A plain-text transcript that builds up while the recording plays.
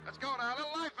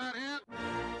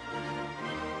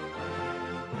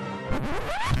What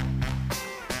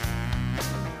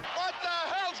the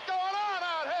hell's going on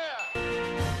out here?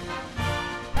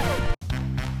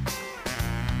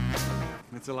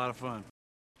 It's a lot of fun.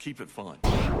 Keep it fun.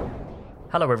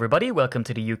 Hello everybody, welcome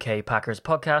to the UK Packers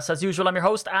podcast. As usual, I'm your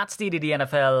host at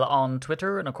SteedyDNFL on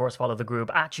Twitter, and of course follow the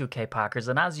group at UK Packers,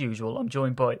 and as usual I'm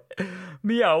joined by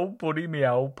Meow Buddy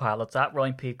Meow Pallets at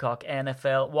Ryan Peacock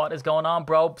NFL. What is going on,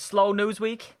 bro? Slow news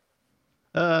week?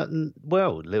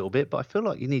 Well, a little bit, but I feel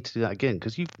like you need to do that again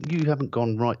because you haven't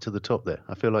gone right to the top there.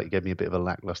 I feel like you gave me a bit of a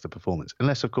lackluster performance,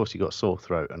 unless of course you got a sore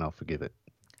throat, and I'll forgive it.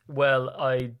 Well,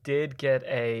 I did get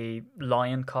a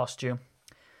lion costume.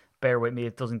 Bear with me,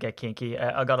 it doesn't get kinky.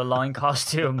 I got a lion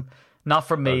costume, not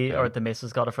for me or the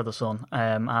missus, got it for the son.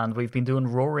 And we've been doing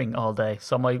roaring all day,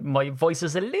 so my voice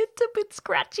is a little bit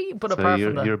scratchy. But so apart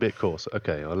from that, you're a bit coarse.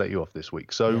 Okay, I'll let you off this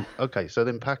week. So okay, so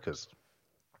then Packers.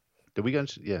 Did we go?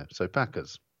 So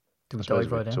Packers. do we I suppose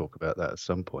dive we'll right in? talk about that at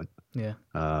some point. Yeah.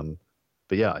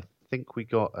 But yeah, I think we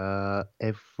got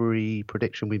every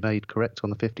prediction we made correct on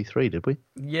the 53, did we?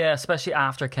 Yeah, especially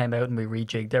after it came out and we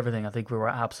rejigged everything. I think we were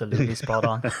absolutely spot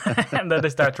on. And then they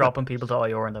start dropping people to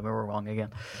IR and then we were wrong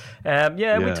again.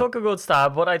 We took a good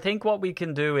stab. But I think what we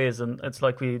can do is, and it's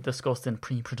like we discussed in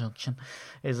pre-production,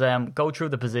 is go through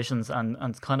the positions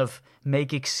and kind of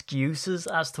make excuses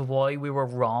as to why we were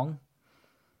wrong.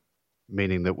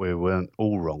 Meaning that we weren't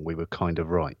all wrong, we were kind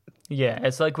of right. Yeah,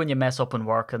 it's like when you mess up in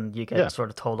work and you get sort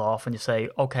of told off and you say,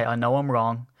 okay, I know I'm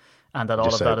wrong and that all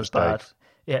of that is bad.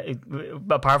 Yeah,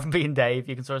 apart from being Dave,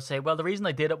 you can sort of say, well, the reason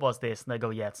I did it was this. And they go,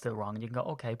 yeah, it's still wrong. And you can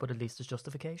go, okay, but at least there's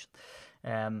justification.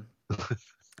 Kind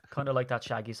of like that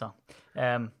Shaggy song.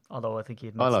 Although I think he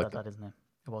admits that isn't him.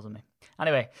 It wasn't me.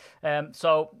 Anyway,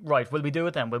 so, right, will we do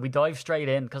it then? Will we dive straight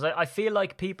in? Because I feel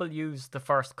like people use the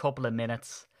first couple of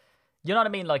minutes. You know what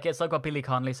I mean? Like, it's like what Billy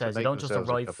Connolly says. You don't just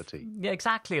arrive. A cup of tea. Yeah,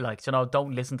 exactly. Like,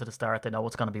 don't listen to the start. They know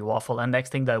it's going to be waffle. And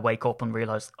next thing they wake up and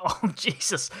realize, oh,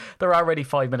 Jesus, they're already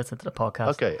 5 minutes into the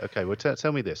podcast. Okay. Well,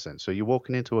 tell me this then. So you're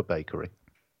walking into a bakery.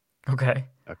 Okay.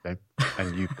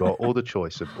 And you've got all the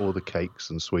choice of all the cakes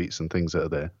and sweets and things that are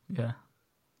there. Yeah.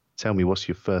 Tell me, what's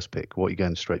your first pick? What are you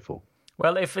going straight for?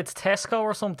 Well, if it's Tesco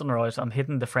or something, right, I'm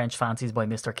hitting the French Fancies by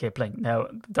Mr. Kipling. Now,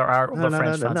 there are other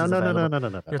French Fancies available.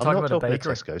 No. You're talking about a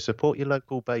bakery. Tesco. Support your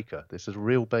local baker. This is a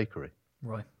real bakery.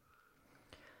 Right.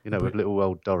 You know, with little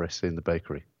old Doris in the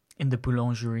bakery. In the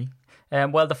boulangerie.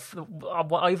 Well,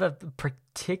 I have a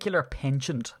particular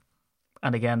penchant,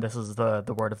 and again, this is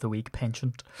the word of the week,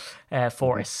 penchant,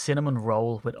 for a cinnamon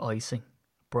roll with icing.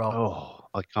 Bro. Oh,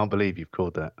 I can't believe you've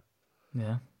called that.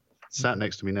 Yeah. Sat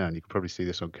next to me now, and you can probably see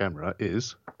this on camera,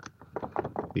 is...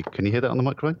 Can you hear that on the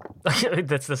microphone?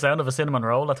 That's the sound of a cinnamon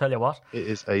roll, I'll tell you what. It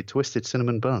is a twisted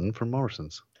cinnamon bun from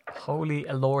Morrison's. Holy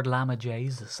Lord Lama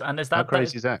Jesus. And is that... How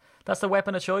crazy is that? That's the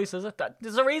weapon of choice, is it?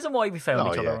 There's a reason why we found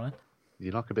each other, right?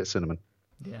 You like a bit of cinnamon.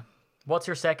 Yeah. What's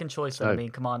your second choice then? I mean,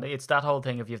 come on, it's that whole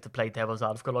thing if you have to play devil's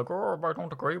advocate, like, oh, I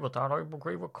don't agree with that, I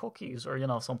agree with cookies, or,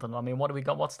 something. I mean, what do we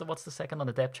got? What's the second on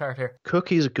the depth chart here?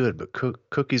 Cookies are good, but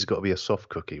cookies got to be a soft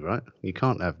cookie, right? You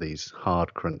can't have these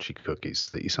hard, crunchy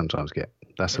cookies that you sometimes get.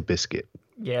 That's a biscuit.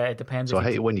 Yeah, it depends. So I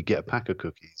hate it when you get a pack of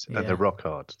cookies and they're rock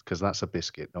hard, because that's a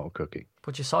biscuit, not a cookie.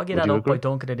 But you soggy that up by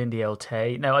dunking it in the old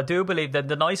tea. Now, I do believe that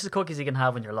the nicest cookies you can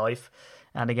have in your life,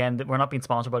 and again, we're not being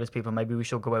sponsored by these people, maybe we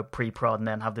should go out pre-prod and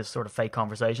then have this sort of fake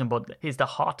conversation, but is the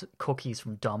hot cookies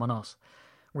from Domino's.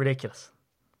 Ridiculous.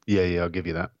 Yeah, I'll give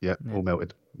you that. Yeah, all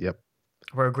melted. Yep.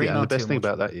 We're agreeing on and the best thing much.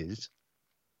 about that is,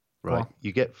 right,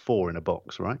 you get 4 in a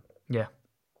box, right? Yeah.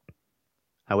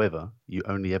 However, you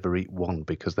only ever eat one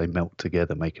because they melt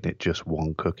together, making it just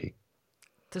one cookie.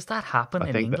 Does that happen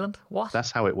in England? What?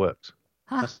 That's how it works.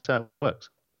 Huh? That's how it works.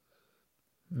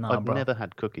 No, I've bro. never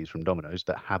had cookies from Domino's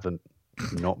that haven't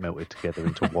not melted together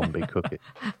into one big cookie.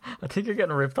 I think you're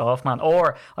getting ripped off, man.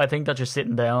 Or I think that you're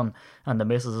sitting down and the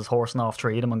missus is horsing off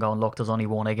 3 of them and going, look, there's only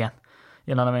one again.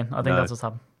 You know what I mean? I think that's what's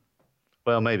happened.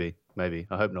 Well, maybe.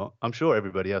 I hope not. I'm sure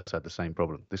everybody else had the same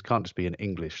problem. This can't just be an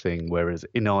English thing, whereas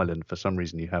in Ireland, for some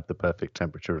reason, you have the perfect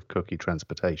temperature of cookie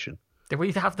transportation. Do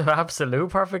we have the absolute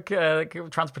perfect cookie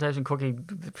transportation?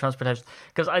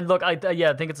 Because I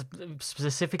think it's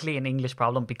specifically an English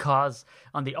problem, because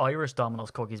on the Irish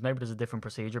Domino's cookies, maybe there's a different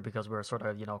procedure because we're sort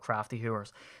of, crafty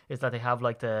hooers, is that they have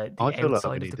like the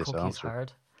outside of the cookies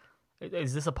hard.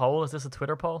 Is this a poll? Is this a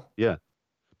Twitter poll? Yeah.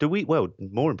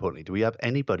 More importantly, do we have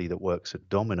anybody that works at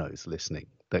Domino's listening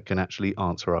that can actually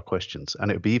answer our questions? And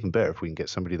it would be even better if we can get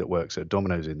somebody that works at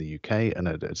Domino's in the UK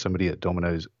and somebody at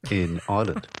Domino's in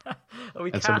Ireland.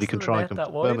 And somebody can try and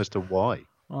confirm as to why.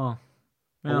 Oh,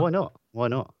 yeah. Well, why not? Why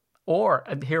not? Or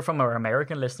hear from our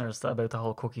American listeners about the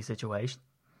whole cookie situation.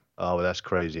 Oh, well, that's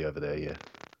crazy over there, yeah.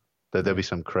 There'll be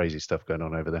some crazy stuff going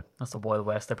on over there. That's the Wild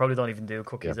West. They probably don't even do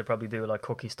cookies. Yeah. They probably do like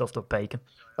cookie stuffed with bacon.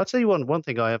 I'll tell you one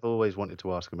thing I have always wanted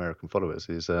to ask American followers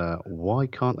is why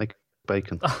can't they cook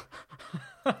bacon?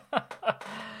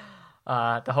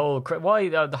 The whole why?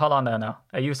 Hold on there now.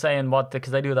 Are you saying what?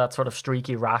 Because they do that sort of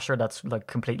streaky rasher that's like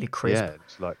completely crisp. Yeah,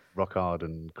 it's like rock hard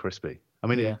and crispy. I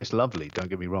mean, it's lovely. Don't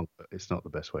get me wrong, but it's not the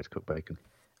best way to cook bacon.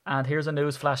 And here's a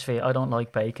news flash for you. I don't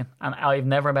like bacon. And I've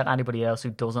never met anybody else who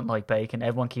doesn't like bacon.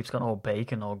 Everyone keeps going, oh,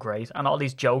 bacon, oh, great. And all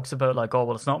these jokes about like, oh,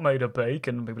 well, it's not made of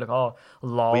bacon. And people are like, oh,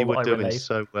 lol, we were doing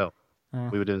so well.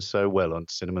 We were doing so well on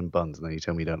cinnamon buns. And then you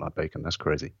tell me you don't like bacon. That's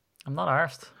crazy. I'm not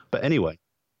arsed. But anyway,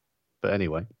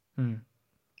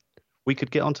 we could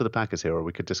get onto the Packers here, or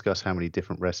we could discuss how many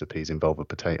different recipes involve a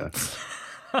potato.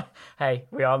 Hey,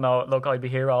 we all know. Look, I'd be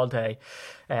here all day.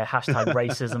 Hashtag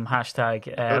racism. Hashtag.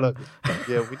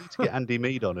 Yeah, we need to get Andy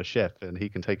Mead on, a chef, and he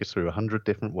can take us through 100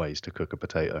 different ways to cook a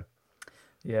potato.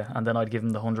 Yeah, and then I'd give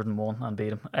him the 101 and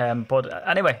beat him. But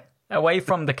anyway, away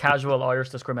from the casual Irish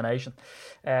discrimination,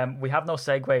 we have no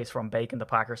segues from bacon to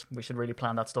Packers. We should really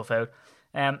plan that stuff out.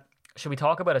 Should we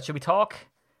talk about it?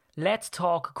 Let's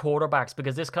talk quarterbacks,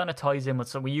 because this kind of ties in with.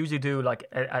 So we usually do like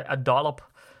a dollop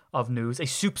of news, a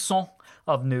soupçon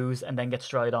of news, and then get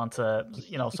straight onto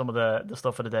some of the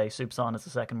stuff of the day. Soupçon is the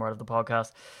second word of the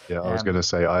podcast. Yeah, I was going to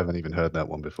say I haven't even heard that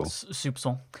one before.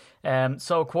 Soupçon.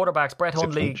 So quarterbacks, Brett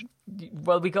Hundley.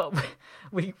 Well,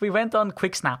 we went on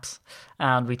quick snaps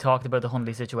and we talked about the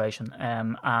Hundley situation.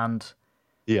 And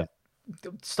yeah,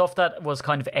 stuff that was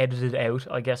kind of edited out,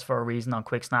 I guess, for a reason on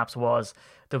quick snaps was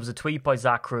there was a tweet by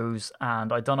Zach Cruz,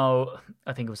 and I don't know,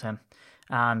 I think it was him,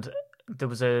 and there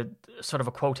was a sort of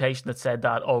a quotation that said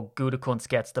that, oh, Gutekunst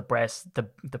gets the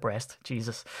breast,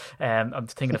 Jesus. I'm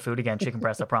thinking of food again, chicken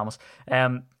breast, I promise.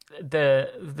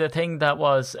 The thing that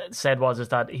was said is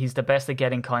that he's the best at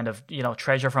getting kind of,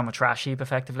 treasure from a trash heap,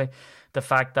 effectively. The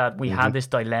fact that we had this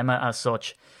dilemma as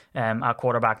such at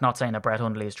quarterback, not saying that Brett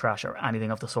Hundley is trash or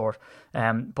anything of the sort,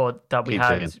 but that we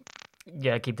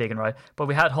keep digging, right? But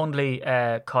we had Hundley,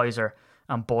 Kaiser,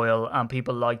 and Boyle, and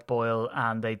people liked Boyle,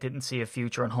 and they didn't see a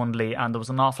future in Hundley, and there was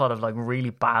an awful lot of like really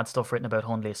bad stuff written about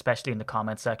Hundley, especially in the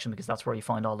comments section, because that's where you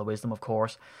find all the wisdom, of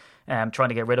course, trying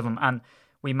to get rid of him. And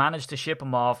we managed to ship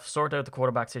him off, sort out the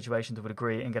quarterback situation to a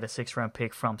degree, and get a 6th-round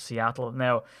pick from Seattle.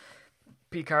 Now,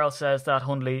 Pete Carroll says that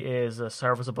Hundley is a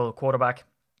serviceable quarterback,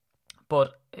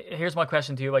 but here's my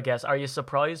question to you, I guess. Are you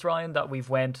surprised, Ryan, that we've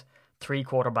went 3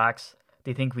 quarterbacks?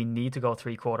 Do you think we need to go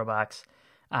 3 quarterbacks?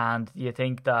 And do you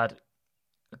think that,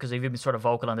 because you've been sort of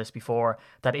vocal on this before,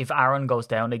 that if Aaron goes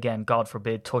down again, God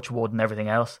forbid, touch wood and everything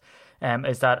else,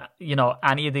 is that,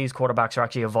 any of these quarterbacks are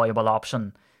actually a viable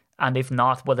option? And if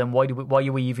not, well then why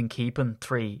are we even keeping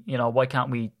 3? Why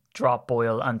can't we drop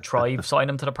Boyle and try sign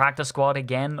him to the practice squad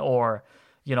again, or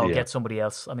get somebody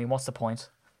else? I mean, what's the point?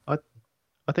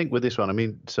 I think with this one, I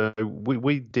mean, so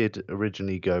we did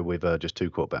originally go with just 2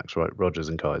 quarterbacks, right? Rodgers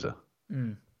and Kaiser.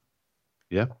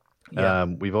 Yeah.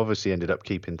 We've obviously ended up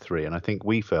keeping 3, and I think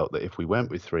we felt that if we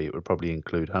went with 3, it would probably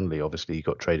include Hundley. Obviously, he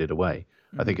got traded away.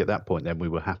 I think at that point, then we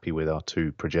were happy with our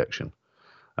 2 projection.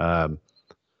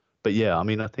 But yeah, I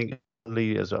mean, I think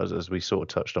Hundley, as we sort of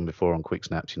touched on before on quick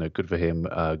snaps, good for him.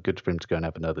 Good for him to go and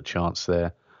have another chance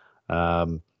there.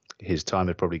 His time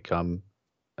had probably come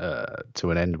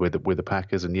to an end with the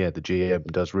Packers, and yeah, the GM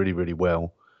does really, really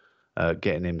well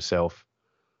getting himself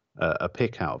a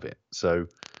pick out of it. So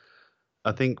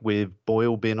I think with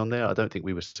Boyle being on there, I don't think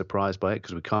we were surprised by it,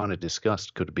 because we kind of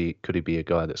discussed could he be a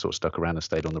guy that sort of stuck around and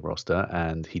stayed on the roster,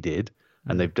 and he did,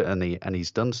 and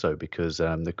he's done so, because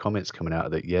the comments coming out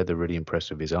of that, they're really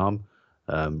impressed with his arm,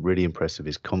 really impressed with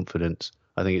his confidence.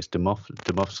 I think it's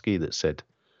Domofsky that said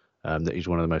that he's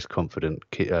one of the most confident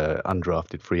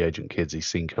undrafted free agent kids he's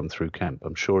seen come through camp.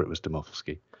 I'm sure it was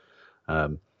Domofsky.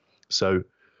 So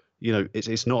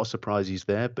it's not a surprise he's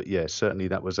there, but yeah, certainly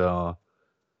that was our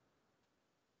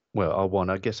one.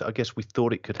 I guess we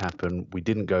thought it could happen. We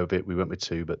didn't go with it. We went with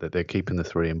 2, but they're keeping the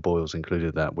 3, and Boyle's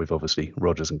included that with obviously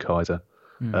Rodgers and Kaiser.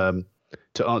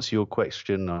 To answer your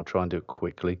question, I'll try and do it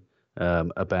quickly,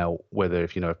 about whether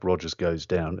if Rodgers goes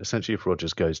down. Essentially, if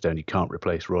Rodgers goes down, you can't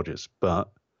replace Rodgers. But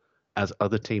as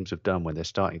other teams have done when their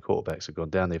starting quarterbacks have gone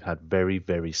down, they've had very,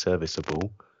 very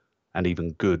serviceable and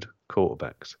even good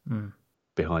quarterbacks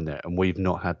behind there. And we've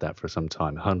not had that for some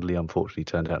time. Hundley, unfortunately,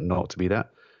 turned out not to be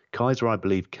that. Kaiser, I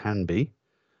believe, can be.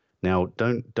 Now,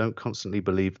 don't constantly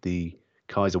believe the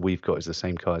Kaiser we've got is the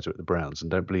same Kaiser at the Browns,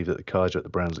 and don't believe that the Kaiser at the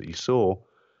Browns that you saw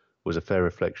was a fair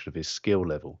reflection of his skill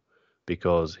level,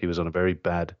 because he was on a very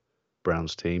bad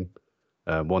Browns team,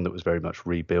 one that was very much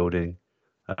rebuilding.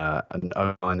 an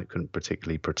O-line that couldn't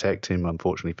particularly protect him.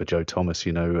 Unfortunately for Joe Thomas,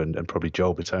 and probably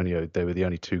Joel Bitonio, they were the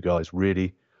only two guys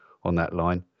really on that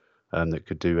line that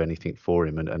could do anything for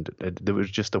him. And there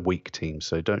was just a weak team.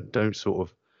 So don't sort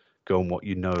of go on what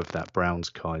you know of that Browns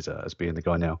Kaiser as being the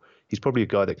guy now. He's probably a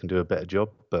guy that can do a better job,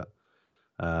 but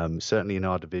certainly in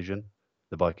our division,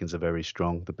 the Vikings are very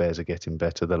strong. The Bears are getting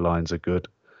better. The Lions are good.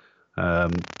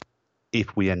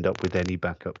 If we end up with any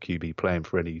backup QB playing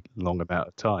for any long amount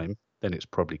of time, then it's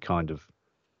probably kind of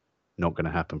not going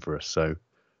to happen for us. So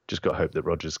just got to hope that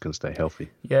Rodgers can stay healthy.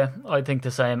 Yeah, I think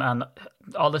the same. And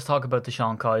all this talk about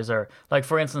DeShone Kizer, like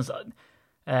for instance,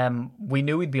 we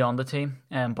knew he'd be on the team,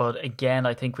 but again,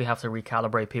 I think we have to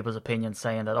recalibrate people's opinions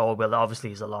saying that, oh, well,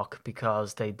 obviously he's a lock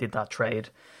because they did that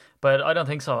trade. But I don't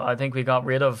think so. I think we got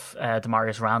rid of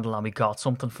Demarius Randall and we got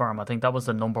something for him. I think that was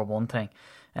the number one thing.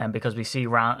 Because we see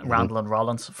Randall and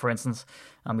Rollins, for instance,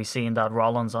 and we've seen that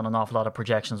Rollins on an awful lot of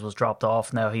projections was dropped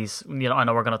off. Now he's, I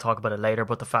know we're going to talk about it later,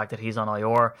 but the fact that he's on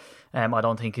IR, I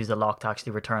don't think he's a lock to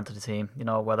actually return to the team.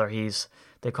 Whether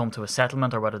they come to a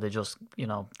settlement or whether they just,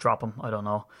 drop him, I don't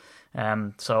know.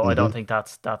 So I don't think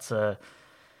that's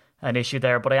an issue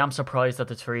there. But I am surprised at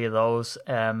the three of those.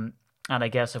 And I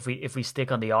guess if we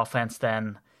stick on the offense,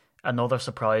 then another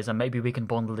surprise, and maybe we can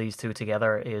bundle these two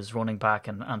together, is running back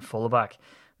and fullback.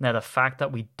 Now, the fact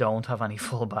that we don't have any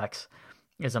fullbacks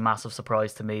is a massive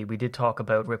surprise to me. We did talk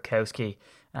about Ripkowski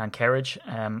and Kerridge,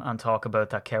 and talk about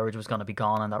that Kerridge was going to be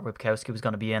gone and that Ripkowski was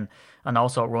going to be in, and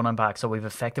also at running back. So we've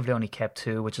effectively only kept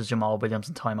two, which is Jamal Williams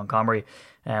and Ty Montgomery,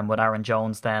 with Aaron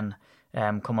Jones then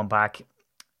coming back.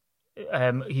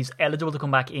 He's eligible to come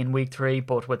back in week 3,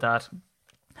 but with that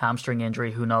hamstring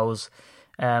injury, who knows?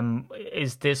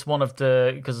 Is this one of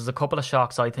the, because there's a couple of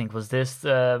shocks, I think. Was this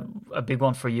a big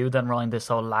one for you then, Ryan, this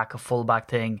whole lack of fullback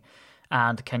thing?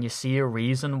 And can you see a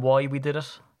reason why we did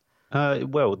it?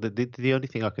 Well, the only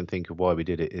thing I can think of why we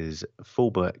did it is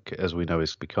fullback, as we know,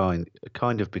 is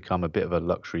kind of become a bit of a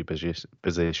luxury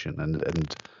position,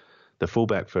 and the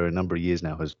fullback for a number of years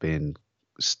now has been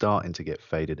starting to get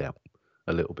faded out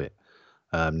a little bit.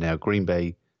 Now, Green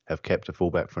Bay have kept a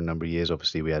fullback for a number of years.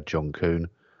 Obviously, we had John Kuhn,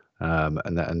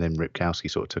 and then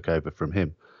Ripkowski sort of took over from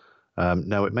him.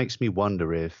 Now, it makes me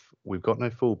wonder if we've got no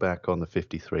fullback on the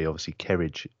 53. Obviously,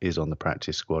 Kerridge is on the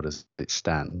practice squad as it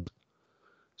stands.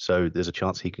 So there's a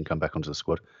chance he can come back onto the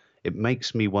squad. It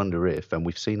makes me wonder if, and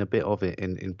we've seen a bit of it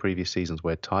in previous seasons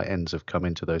where tight ends have come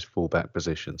into those fullback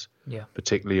positions,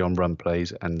 particularly on run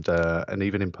plays and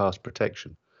even in pass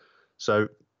protection. So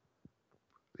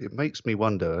it makes me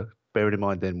wonder, bearing in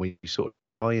mind then we sort of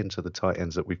tie into the tight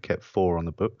ends that we've kept 4 on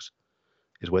the books,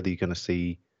 is whether you're going to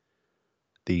see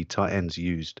the tight ends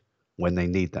used when they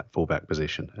need that fullback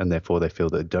position, and therefore they feel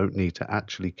that they don't need to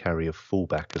actually carry a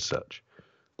fullback as such.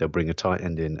 They'll bring a tight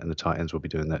end in, and the tight ends will be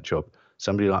doing that job.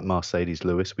 Somebody like Mercedes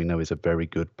Lewis, we know, is a very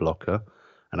good blocker,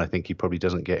 and I think he probably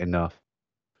doesn't get enough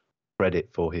credit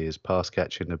for his pass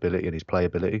catching ability and his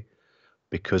playability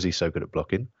because he's so good at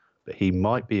blocking. But he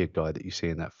might be a guy that you see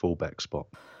in that fullback spot.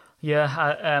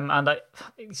 Yeah, and I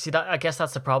see that. I guess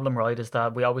that's the problem, right? Is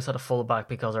that we always had a fullback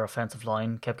because our offensive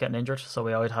line kept getting injured, so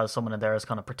we always had someone in there as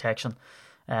kind of protection.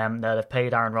 Now they've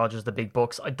paid Aaron Rodgers the big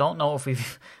bucks. I don't know if we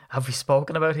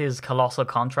spoken about his colossal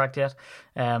contract yet.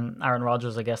 Aaron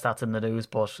Rodgers, I guess that's in the news,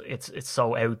 but it's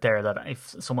so out there that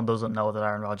if someone doesn't know that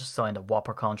Aaron Rodgers signed a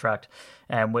whopper contract,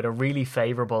 with a really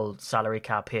favourable salary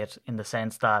cap hit, in the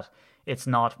sense that it's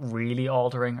not really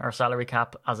altering our salary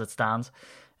cap as it stands.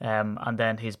 And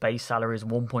then his base salary is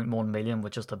 1.1 million,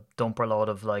 with just a dumper load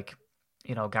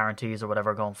of guarantees or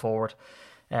whatever going forward.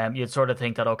 You'd sort of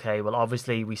think that, okay, well,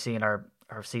 obviously we've seen our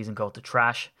season go to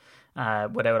trash.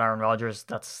 Without Aaron Rodgers,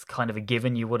 that's kind of a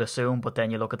given, you would assume. But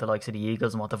then you look at the likes of the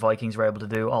Eagles and what the Vikings were able to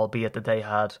do, albeit that they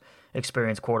had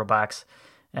experienced quarterbacks,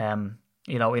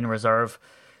 in reserve.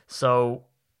 So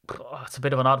it's a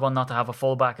bit of an odd one not to have a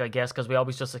fullback, I guess, because we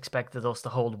always just expected us to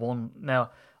hold one. Now,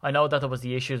 I know that there was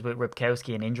the issues with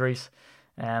Ripkowski and injuries.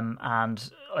 And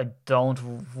I don't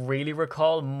really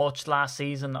recall much last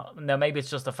season. Now, maybe it's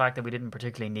just the fact that we didn't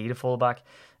particularly need a fullback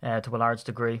to a large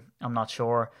degree. I'm not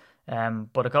sure.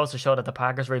 But it goes to show that the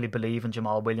Packers really believe in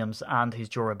Jamal Williams and his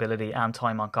durability, and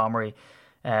Ty Montgomery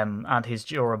and his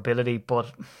durability.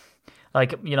 But,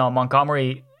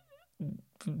 Montgomery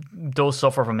does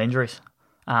suffer from injuries.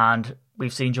 And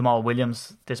we've seen Jamal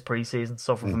Williams this preseason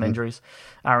suffer from injuries.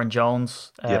 Aaron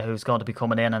Jones, who's going to be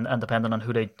coming in, and depending on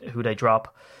who they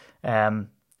drop,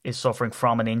 is suffering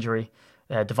from an injury.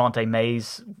 Devontae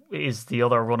Mays is the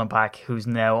other running back who's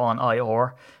now on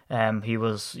IR. He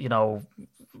was,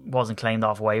 wasn't claimed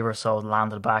off waiver, so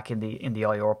landed back in the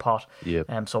IR pot.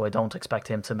 So I don't expect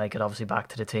him to make it obviously back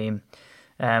to the team.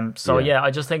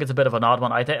 I just think it's a bit of an odd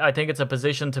one. I think it's a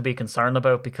position to be concerned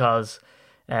about because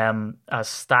as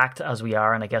stacked as we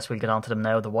are, and I guess we'll get onto them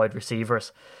now, the wide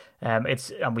receivers, and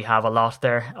we have a lot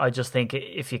there. I just think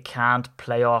if you can't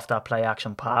play off that play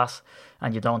action pass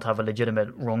and you don't have a legitimate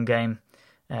run game,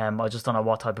 I just don't know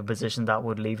what type of position that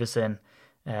would leave us in.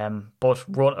 But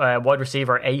wide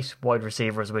receiver, 8 wide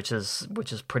receivers, which is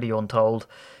pretty untold.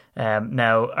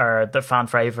 Now, the fan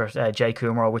favourite, Jay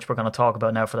Kumro, which we're going to talk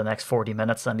about now for the next 40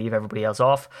 minutes and leave everybody else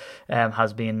off,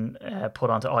 has been put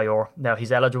onto IR. Now,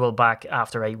 he's eligible back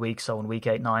after 8 weeks, so in week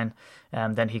 8-9,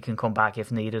 then he can come back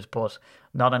if needed, but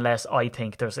not unless I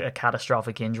think there's a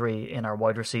catastrophic injury in our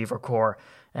wide receiver core.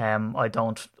 I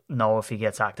don't know if he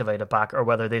gets activated back or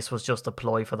whether this was just a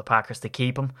ploy for the Packers to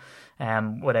keep him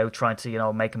without trying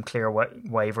to make him clear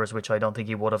waivers, which I don't think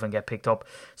he would have, and get picked up.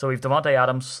 So we've Davante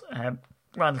Adams,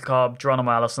 Randall Cobb,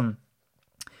 Geronimo Allison,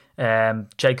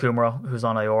 Jay Kumro, who's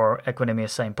on IR,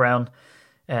 Equanimeous St. Brown,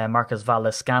 Marcus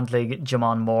Valdes-Scantling,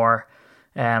 Jamon Moore,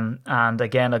 and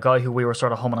again, a guy who we were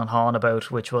sort of humming and hawing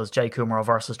about, which was Jay Kumro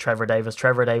versus Trevor Davis.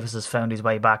 Trevor Davis has found his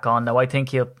way back on. Now, I think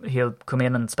he'll come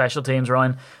in special teams,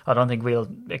 Ryan. I don't think we'll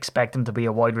expect him to be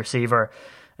a wide receiver.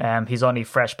 He's only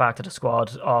fresh back to the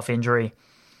squad off injury.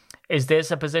 Is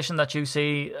this a position that you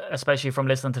see, especially from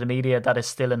listening to the media, that is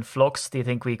still in flux? Do you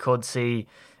think we could see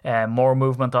more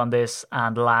movement on this?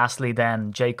 And lastly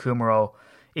then, Jay Kumro,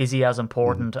 is he as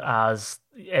important as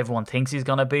everyone thinks he's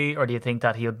going to be? Or do you think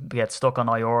that he'll get stuck on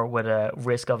IR with a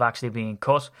risk of actually being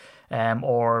cut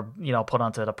or put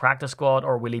onto the practice squad?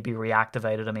 Or will he be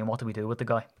reactivated? I mean, what do we do with the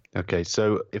guy? Okay,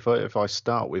 so if I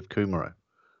start with Kumro,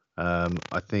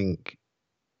 I think...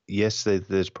 Yes,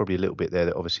 there's probably a little bit there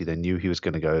that obviously they knew he was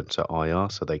going to go into IR,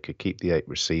 so they could keep the 8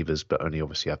 receivers, but only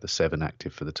obviously have the 7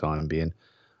 active for the time being.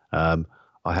 I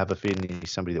have a feeling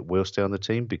he's somebody that will stay on the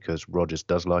team because Rodgers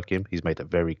does like him. He's made that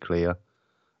very clear.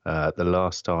 The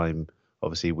last time,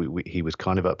 obviously, he was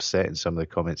kind of upset in some of the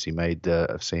comments he made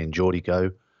of seeing Jordy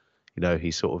go.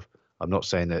 He sort of, I'm not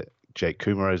saying that Jake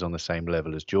Kumro is on the same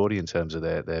level as Jordy in terms of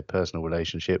their personal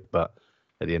relationship, but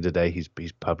at the end of the day, he's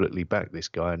publicly backed this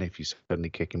guy, and if you suddenly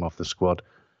kick him off the squad,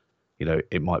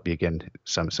 it might be again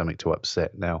something to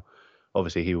upset. Now,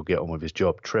 obviously, he will get on with his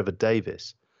job. Trevor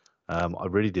Davis, I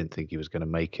really didn't think he was going to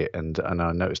make it, and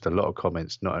I noticed a lot of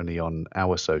comments not only on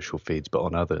our social feeds but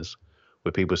on others,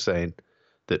 where people saying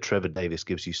that Trevor Davis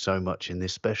gives you so much in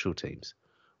this special teams.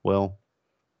 Well,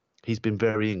 he's been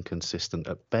very inconsistent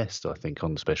at best, I think,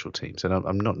 on the special teams, and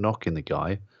I'm not knocking the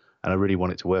guy. And I really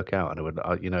want it to work out.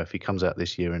 And if he comes out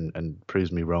this year and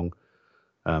proves me wrong,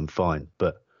 fine.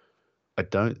 But I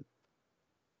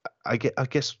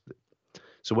guess.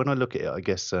 So when I look at it, I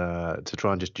guess to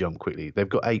try and just jump quickly, they've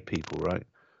got 8 people, right?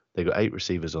 They've got 8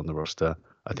 receivers on the roster.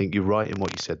 I think you're right in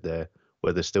what you said there,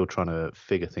 where they're still trying to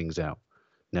figure things out.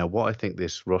 Now, what I think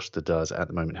this roster does at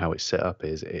the moment, how it's set up,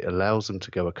 is it allows them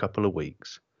to go a couple of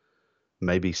weeks,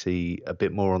 maybe see a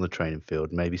bit more on the training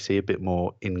field, maybe see a bit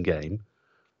more in game.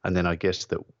 And then I guess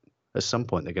that at some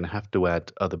point they're going to have to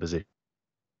add other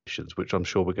positions, which I'm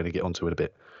sure we're going to get onto in a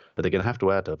bit. But they're going to have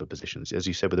to add other positions. As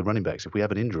you said with the running backs, if we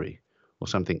have an injury or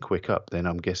something quick up, then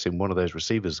I'm guessing one of those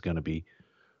receivers is going to be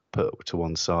put to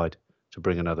one side to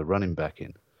bring another running back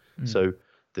in. So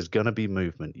there's going to be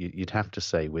movement. You'd have to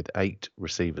say with 8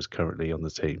 receivers currently on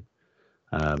the team,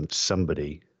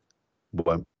 somebody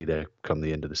won't be there come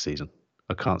the end of the season.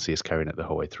 I can't see us carrying it the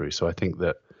whole way through. So I think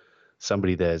that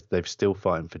somebody there, they're still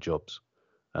fighting for jobs,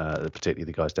 particularly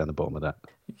the guys down the bottom of that.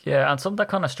 Yeah, and something that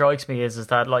kind of strikes me is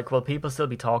that, will people still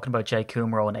be talking about Jay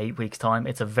Kumro in 8 weeks' time?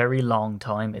 It's a very long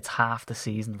time. It's half the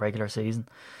season, regular season.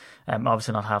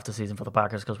 Obviously not half the season for the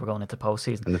Packers because we're going into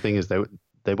postseason. And the thing is,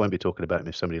 they won't be talking about him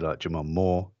if somebody like Jamon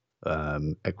Moore,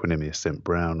 Equanimeous St.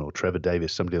 Brown, or Trevor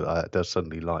Davis, somebody like that does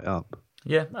suddenly light up.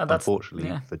 Yeah, and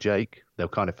unfortunately for Jake, they'll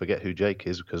kind of forget who Jake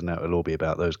is because now it'll all be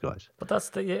about those guys. But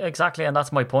that's exactly, and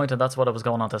that's my point, and that's what I was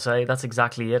going on to say. That's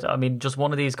exactly it. I mean, just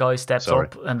one of these guys steps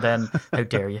up, and then how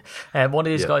dare you? One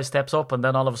of these guys steps up, and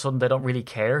then all of a sudden they don't really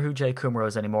care who Jay Kumro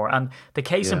is anymore. And the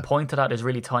case in point to that is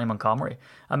really Ty Montgomery.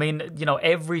 I mean,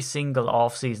 every single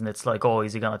off season, it's like, oh,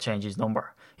 is he going to change his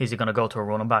number? Is he going to go to a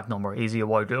running back number? Is he a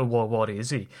wide? What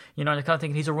is he? I kind of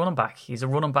think he's a running back. He's a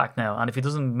running back now, and if he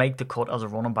doesn't make the cut as a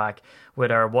running back with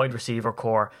our wide receiver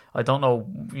core, I don't know,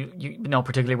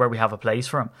 particularly where we have a place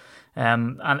for him.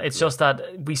 And it's just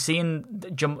that we seen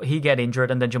he get injured,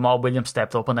 and then Jamal Williams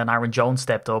stepped up, and then Aaron Jones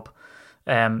stepped up.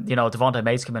 Devontae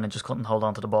Mays came in and just couldn't hold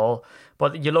on to the ball.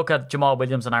 But you look at Jamal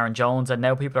Williams and Aaron Jones, and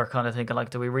now people are kind of thinking,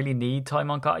 do we really need Ty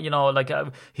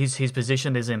Montgomery? His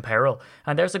position is in peril.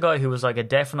 And there's a guy who was like a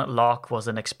definite lock, was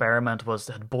an experiment,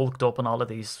 had bulked up, and all of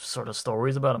these sort of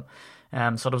stories about him.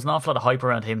 So there was an awful lot of hype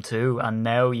around him too. And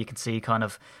now you can see kind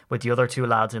of with the other two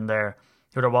lads in there,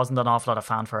 who there wasn't an awful lot of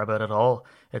fanfare about at all.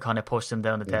 It kind of pushed him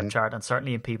down the depth chart and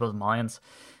certainly in people's minds.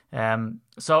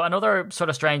 So another sort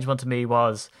of strange one to me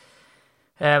was,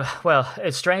 well,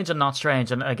 it's strange and not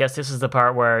strange. And I guess this is the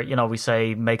part where, we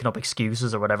say making up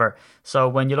excuses or whatever. So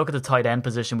when you look at the tight end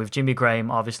position, we've Jimmy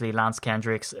Graham, obviously, Lance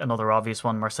Kendricks, another obvious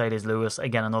one, Mercedes Lewis,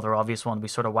 again, another obvious one. We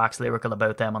sort of waxed lyrical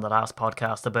about them on the last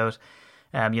podcast about,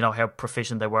 how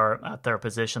proficient they were at their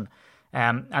position.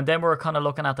 And then we're kind of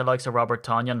looking at the likes of Robert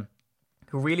Tonyan,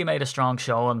 who really made a strong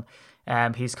showing.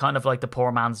 He's kind of like the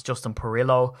poor man's Justin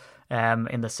Perillo,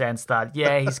 in the sense that,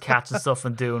 he's catching stuff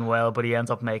and doing well, but he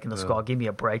ends up making the squad. Give me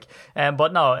a break.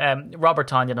 But no, Robert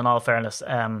Tonyan, in all fairness,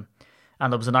 and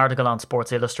there was an article on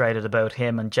Sports Illustrated about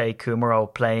him and Jay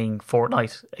Kumaro playing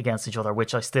Fortnite against each other,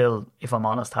 which I still, if I'm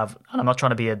honest, have, and I'm not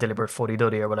trying to be a deliberate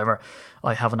footy-duddy or whatever,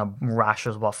 I haven't a rash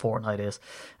as what Fortnite is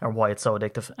or why it's so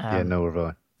addictive. Nor have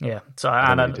I. Yeah, so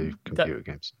I don't really do computer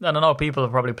games. I don't know, people are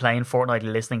probably playing Fortnite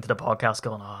listening to the podcast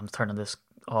going, I'm turning this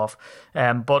off.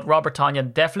 But Robert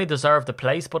Tonyan definitely deserved the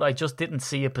place, but I just didn't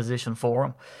see a position for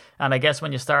him. And I guess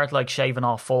when you start like shaving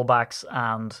off fullbacks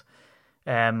and,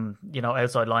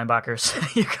 outside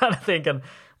linebackers, you're kind of thinking,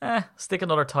 stick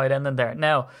another tight end in there.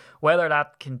 Now, whether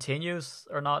that continues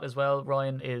or not as well,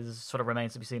 Ryan, is sort of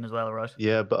remains to be seen as well, right?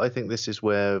 Yeah, but I think this is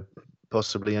where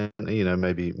possibly,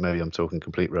 maybe I'm talking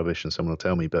complete rubbish and someone will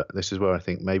tell me, but this is where I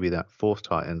think maybe that fourth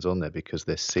tight end's on there because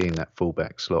they're seeing that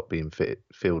fullback slot being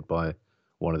filled by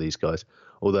one of these guys.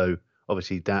 Although,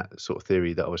 obviously, that sort of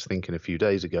theory that I was thinking a few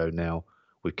days ago now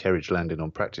with Kerridge landing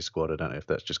on practice squad, I don't know if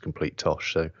that's just complete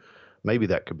tosh. So maybe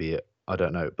that could be it. I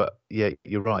don't know. But yeah,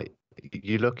 you're right.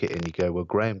 You look at it and you go, well,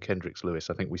 Graham, Kendricks, Lewis,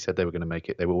 I think we said they were going to make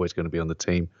it. They were always going to be on the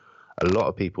team. A lot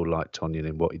of people liked Tonyan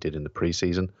in what he did in the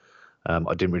preseason.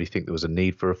 I didn't really think there was a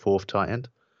need for a fourth tight end.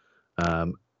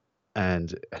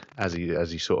 And as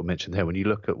you sort of mentioned there, when you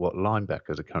look at what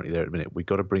linebackers are currently there at the minute, we've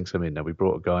got to bring some in. Now, we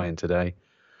brought a guy in today,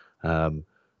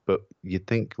 but you'd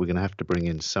think we're going to have to bring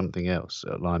in something else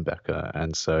at linebacker.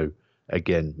 And so,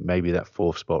 again, maybe that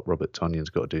fourth spot, Robert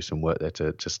Tonyan's got to do some work there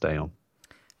to stay on.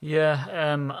 Yeah,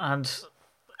 and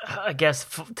I guess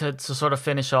to sort of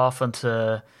finish off and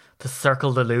to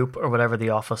circle the loop or whatever the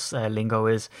office lingo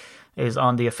is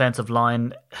on the offensive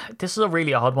line. This is a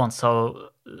really odd one. So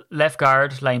left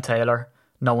guard, Lane Taylor,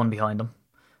 no one behind him.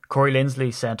 Corey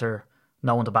Linsley, centre,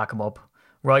 no one to back him up.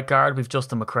 Right guard, we've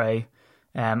Justin McRae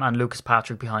and Lucas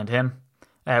Patrick behind him.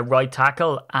 Right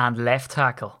tackle and left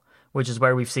tackle, which is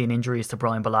where we've seen injuries to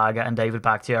Brian Balaga and David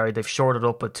Bakhtiari. They've shorted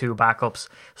up with two backups,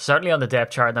 certainly on the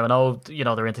depth chart. Now, I know,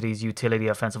 they're into these utility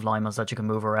offensive linemen that you can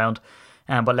move around.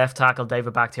 But left tackle,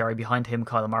 David Bakhtiari, behind him,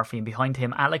 Kyle Murphy, and behind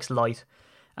him, Alex Light.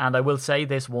 And I will say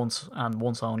this once and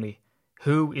once only.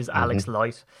 Who is Alex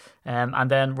Light?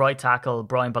 And then right tackle,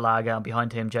 Brian Balaga, and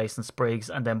behind him, Jason Spriggs,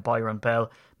 and then Byron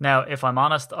Bell. Now, if I'm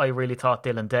honest, I really thought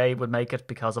Dylan Day would make it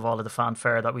because of all of the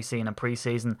fanfare that we've seen in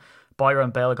pre-season. Byron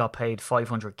Bell got paid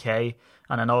 $500K,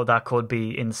 and I know that could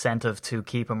be incentive to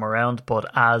keep him around, but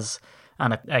as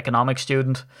an economics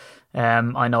student,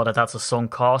 I know that that's a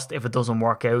sunk cost. If it doesn't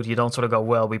work out, you don't sort of go,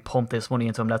 well, we pumped this money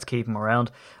into him, let's keep him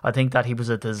around. I think that he was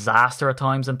a disaster at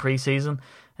times in pre-season,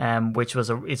 which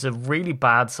it's a really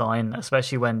bad sign,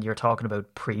 especially when you're talking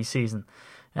about pre-season.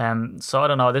 So I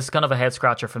don't know, this is kind of a head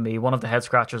scratcher for me. One of the head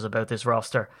scratchers about this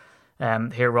roster.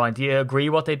 Here, Ryan, do you agree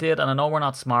what they did? And I know we're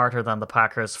not smarter than the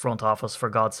Packers front office, for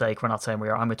God's sake. We're not saying we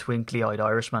are. I'm a twinkly-eyed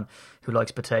Irishman who likes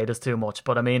potatoes too much.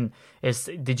 But I mean,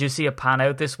 did you see it pan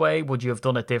out this way? Would you have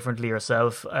done it differently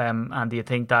yourself? And do you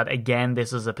think that, again,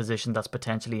 this is a position that's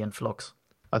potentially in flux?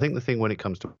 I think the thing when it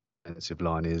comes to offensive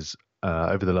line is,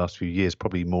 over the last few years,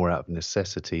 probably more out of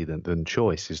necessity than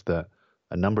choice, is that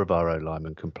a number of our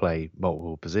O-linemen can play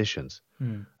multiple positions.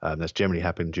 That's generally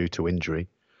happened due to injury.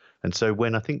 And so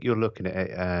when I think you're looking at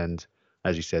it, and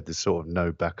as you said, there's sort of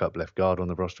no backup left guard on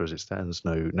the roster as it stands,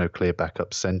 no clear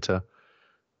backup centre.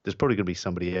 There's probably going to be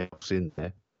somebody else in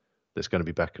there that's going to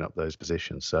be backing up those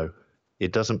positions. So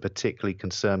it doesn't particularly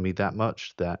concern me that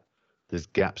much that there's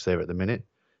gaps there at the minute.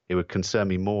 It would concern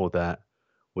me more that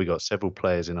we got several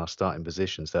players in our starting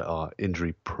positions that are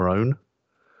injury prone.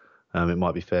 It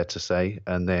might be fair to say.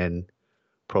 And then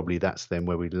probably that's then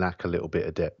where we lack a little bit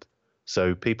of depth.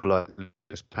 So people like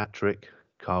Lucas Patrick,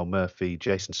 Kyle Murphy,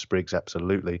 Jason Spriggs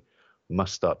absolutely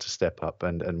must start to step up,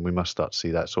 and we must start to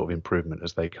see that sort of improvement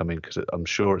as they come in, because I'm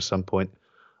sure at some point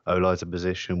O-line's a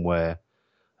position where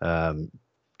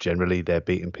generally they're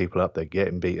beating people up, they're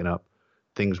getting beaten up,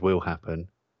 things will happen,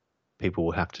 people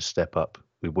will have to step up,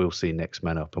 we will see next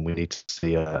man up, and we need to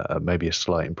see maybe a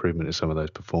slight improvement in some of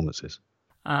those performances.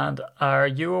 And are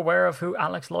you aware of who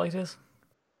Alex Light is?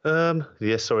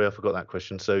 Yes, sorry, I forgot that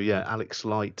question. So yeah, Alex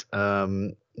Light,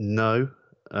 no,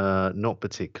 not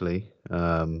particularly.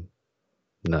 No.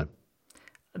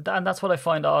 And that's what I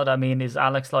find odd. I mean, is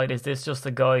Alex Light, is this just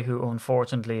a guy who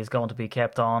unfortunately is going to be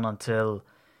kept on until,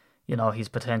 he's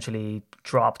potentially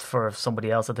dropped for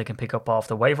somebody else that they can pick up off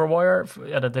the waiver wire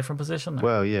at a different position?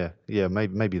 Well, yeah,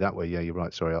 maybe that way. Yeah, you're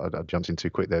right. Sorry, I jumped in too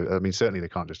quick there. I mean, certainly they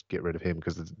can't just get rid of him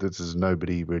because there's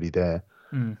nobody really there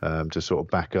to sort of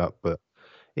back up. But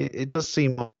it does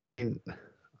seem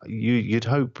you'd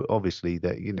hope, obviously,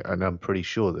 that and I'm pretty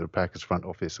sure that the Packers front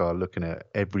office are looking at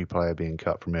every player being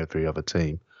cut from every other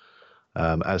team.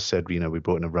 As said, we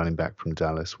brought in a running back from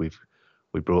Dallas. We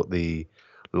brought the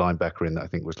linebacker in that I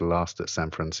think was last at San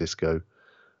Francisco.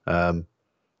 So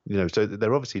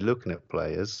they're obviously looking at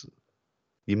players.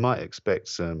 You might expect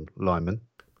some linemen.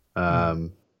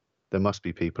 There must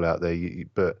be people out there,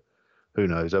 but who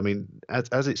knows? I mean,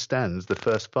 as it stands, the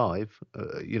first five,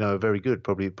 are very good.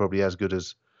 Probably as good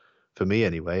as, for me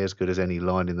anyway, as good as any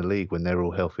line in the league when they're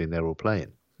all healthy and they're all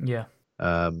playing. Yeah.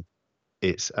 And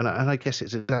I guess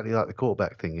it's exactly like the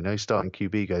quarterback thing. Starting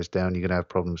QB goes down, you're going to have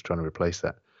problems trying to replace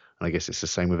that. And I guess it's the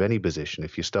same with any position.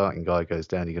 If your starting guy goes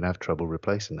down, you're going to have trouble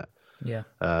replacing that. Yeah.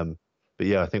 But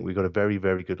yeah, I think we've got a very,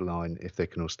 very good line if they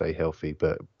can all stay healthy.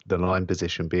 But the line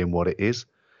position being what it is,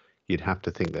 you'd have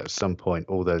to think that at some point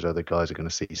all those other guys are going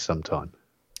to see some time.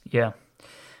 Yeah.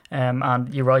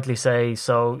 And you rightly say,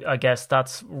 so I guess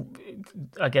this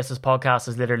podcast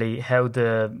is literally how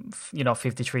the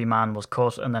 53 man was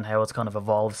cut and then how it's kind of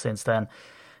evolved since then.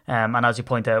 And as you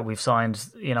point out, we've signed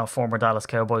former Dallas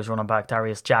Cowboys running back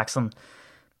Darius Jackson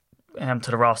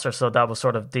to the roster, so that was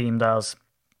sort of deemed as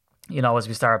as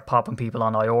we started popping people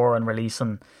on IR and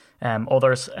releasing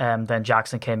others, then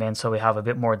Jackson came in, so we have a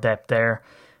bit more depth there.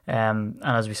 And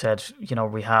as we said,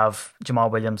 we have Jamal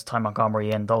Williams, Ty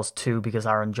Montgomery in, those two, because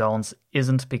Aaron Jones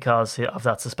isn't because of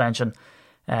that suspension.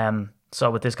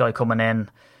 So with this guy coming in,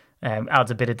 adds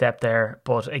a bit of depth there.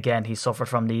 But again, he suffered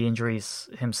from knee injuries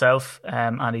himself,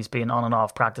 and he's been on and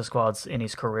off practice squads in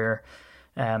his career.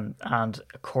 And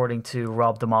according to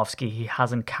Rob Domofsky, he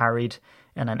hasn't carried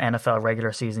in an NFL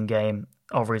regular season game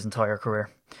over his entire career.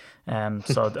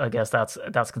 So I guess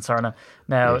that's concerning.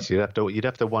 Now, yes, you'd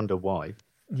have to wonder why.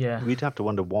 Yeah, we'd have to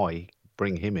wonder why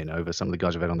bring him in over some of the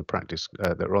guys we've had on the practice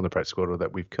that are on the practice squad or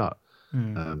that we've cut.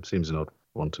 Seems an odd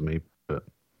one to me, but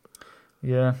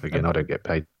yeah. Again, I don't get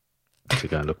paid to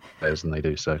go and look at players, and they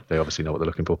do, so they obviously know what they're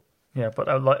looking for. Yeah, but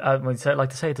I would like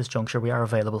to say at this juncture, we are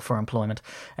available for employment.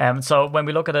 So when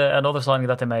we look at another signing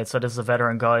that they made, so this is a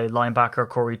veteran guy, linebacker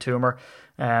Corey Toomer.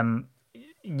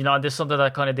 This is something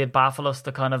that kind of did baffle us,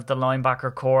 the kind of the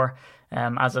linebacker core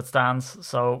as it stands.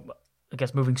 So I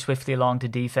guess moving swiftly along to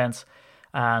defense,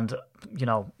 and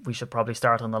we should probably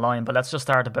start on the line, but let's just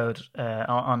start about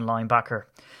on linebacker.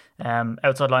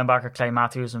 Outside linebacker Clay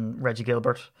Matthews and Reggie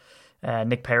Gilbert.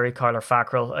 Nick Perry, Kyler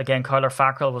Fackrell. Again, Kyler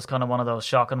Fackrell was kind of one of those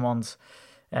shocking ones.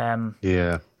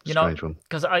 Strange one.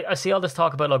 Because I see all this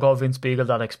talk about Vince Beagle,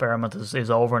 that experiment is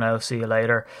over now, see you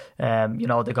later.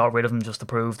 They got rid of him just to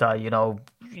prove that,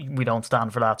 we don't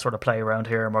stand for that sort of play around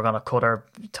here and we're going to cut our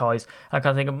ties. I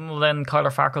kind of think, well, then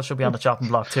Kyler Fackrell should be on the chopping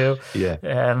block too.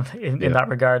 In that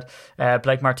regard.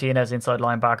 Blake Martinez, inside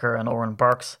linebacker, and Oren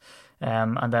Burks.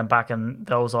 And then backing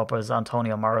those up is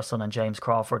Antonio Morrison and James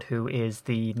Crawford, who is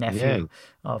the nephew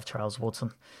of Charles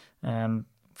Woodson.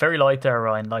 Very light there,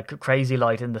 Ryan, like crazy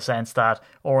light in the sense that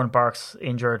Oren Burks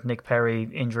injured, Nick Perry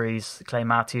injuries, Clay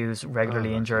Matthews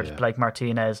regularly injured, Blake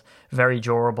Martinez very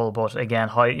durable, but again,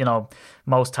 high,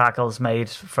 most tackles made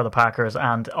for the Packers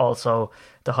and also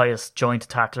the highest joint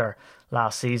tackler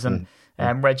last season.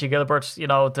 Reggie Gilbert,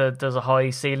 there's a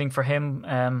high ceiling for him.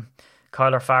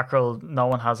 Kyler Fackrell, no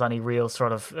one has any real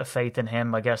sort of faith in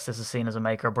him. I guess this is seen as a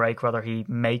make or break, whether he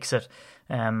makes it,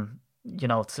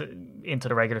 into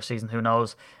the regular season, who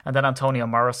knows. And then Antonio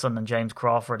Morrison and James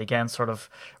Crawford, again, sort of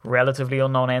relatively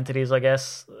unknown entities, I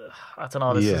guess. I don't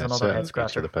know, this is another head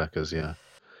scratcher. For the Packers, yeah.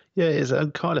 Yeah, it is.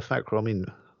 And Kyler Fackrell, I mean,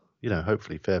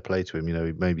 hopefully fair play to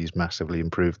him. Maybe he's massively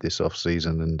improved this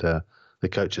off-season and the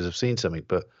coaches have seen something.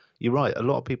 But you're right, a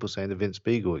lot of people saying the Vince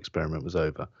Beagle experiment was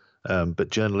over. But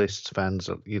journalists, fans,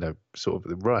 sort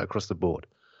of right across the board.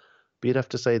 But you'd have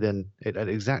to say then,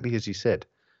 exactly as you said,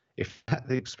 if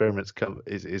the experiment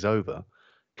is over,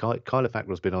 Kyler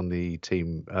Fackrell's been on the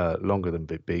team longer than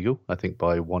Beagle, I think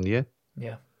by 1 year.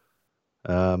 Yeah.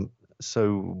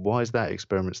 So why is that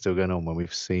experiment still going on when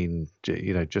we've seen,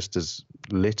 just as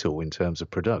little in terms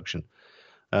of production?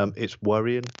 It's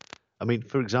worrying. I mean,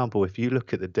 for example, if you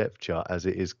look at the depth chart as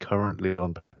it is currently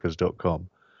on Packers.com,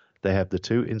 They have the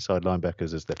two inside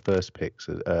linebackers as their first picks,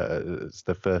 as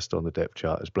the first on the depth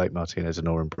chart, as Blake Martinez and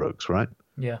Oren Brooks, right?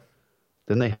 Yeah.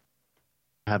 Then they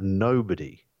have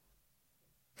nobody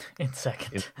in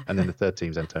second. And then the third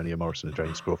team's Antonio Morrison and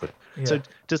James Crawford. Yeah. So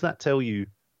does that tell you,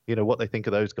 what they think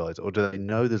of those guys? Or do they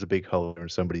know there's a big hole and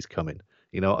somebody's coming?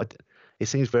 It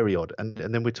seems very odd. And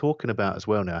then we're talking about as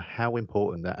well now how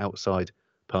important that outside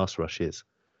pass rush is.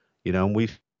 And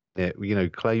we've,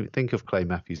 think of Clay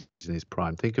Matthews in his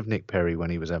prime. Think of Nick Perry when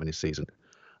he was having his season.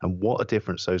 And what a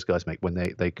difference those guys make when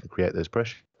they can create those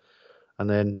pressure. And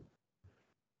then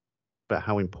about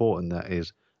how important that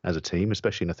is as a team,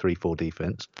 especially in a 3-4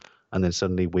 defense. And then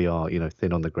suddenly we are,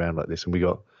 thin on the ground like this. And we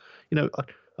got,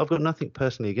 I've got nothing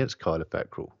personally against Kyler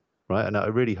Fackrell, right? And I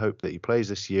really hope that he plays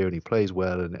this year and he plays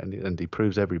well and he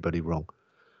proves everybody wrong.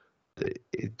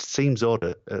 It seems odd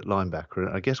at linebacker. And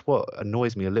I guess what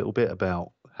annoys me a little bit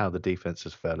about how the defense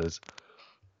has fell is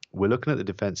we're looking at the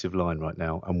defensive line right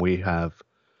now, and we have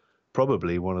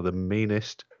probably one of the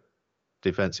meanest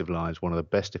defensive lines, one of the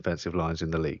best defensive lines in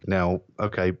the league. Now,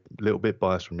 okay, a little bit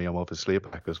biased from me. I'm obviously a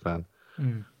Packers fan.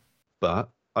 But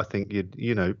I think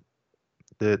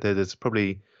there's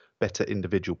probably better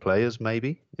individual players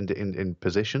maybe in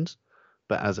positions,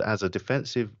 but as a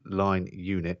defensive line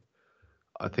unit,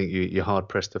 I think you're hard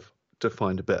pressed to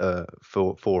find a better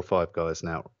 4 or 5 guys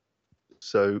now.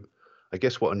 So I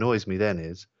guess what annoys me then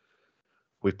is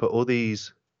we've put all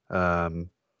these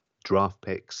draft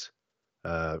picks,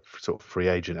 sort of free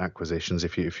agent acquisitions,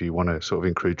 if you want to sort of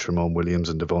include Tramon Williams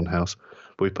and Devon House,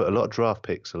 but we put a lot of draft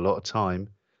picks, a lot of time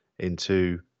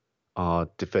into our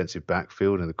defensive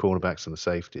backfield and the cornerbacks and the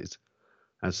safeties.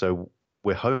 And so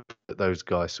we're hoping that those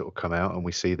guys sort of come out and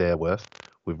we see their worth.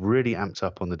 We've really amped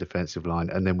up on the defensive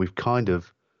line, and then we've kind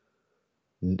of,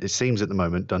 it seems at the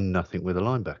moment, done nothing with the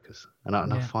linebackers. And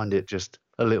I find it just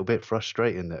a little bit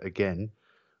frustrating that, again,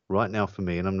 right now for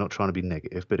me, and I'm not trying to be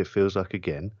negative, but it feels like,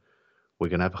 again, we're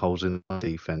going to have holes in our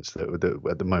defense that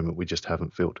at the moment we just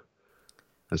haven't filled.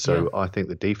 And so I think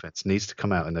the defense needs to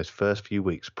come out in those first few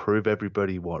weeks, prove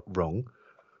everybody wrong,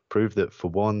 prove that for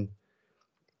one,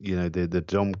 the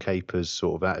Dom Capers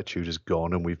sort of attitude is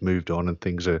gone and we've moved on and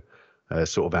things are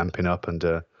sort of amping up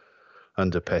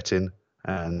under Pettin,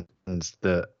 and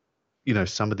that,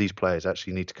 some of these players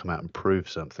actually need to come out and prove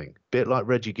something. Bit like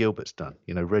Reggie Gilbert's done.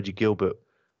 Reggie Gilbert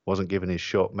wasn't given his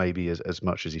shot maybe as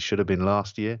much as he should have been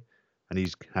last year. And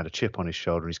he's had a chip on his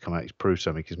shoulder. He's come out, he's proved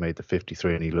something. He's made the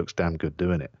 53 and he looks damn good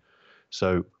doing it.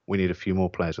 So we need a few more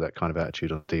players with that kind of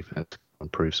attitude on defense and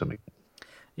prove something.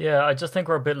 Yeah, I just think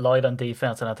we're a bit light on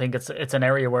defense, and I think it's an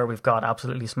area where we've got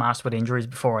absolutely smashed with injuries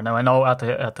before. Now I know at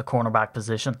the cornerback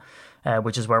position,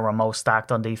 which is where we're most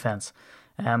stacked on defense,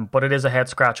 but it is a head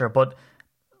scratcher. But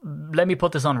let me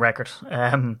put this on record.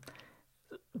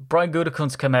 Brian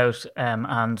Gutekunst came out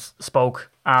and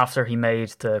spoke after he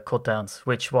made the cutdowns,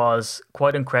 which was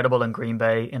quite incredible in Green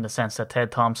Bay in the sense that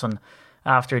Ted Thompson,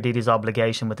 after he did his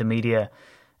obligation with the media,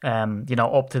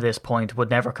 up to this point, would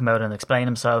never come out and explain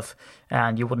himself,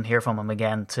 and you wouldn't hear from him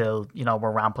again till,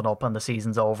 we're ramping up and the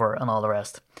season's over and all the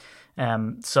rest.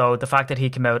 So the fact that he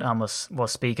came out and was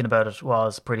speaking about it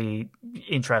was pretty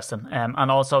interesting.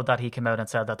 And also that he came out and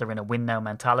said that they're in a win now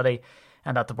mentality,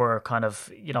 and that they were kind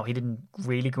of, he didn't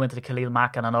really go into the Khalil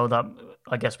Mack, and I know that,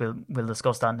 I guess we'll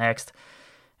discuss that next.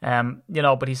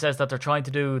 But he says that they're trying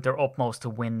to do their utmost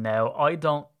to win now. I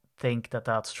don't think that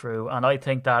that's true, and I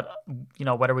think that,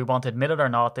 whether we want to admit it or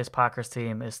not, this Packers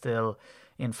team is still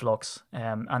in flux,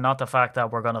 and not the fact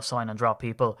that we're going to sign and drop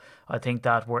people. I think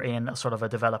that we're in a sort of a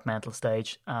developmental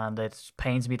stage, and it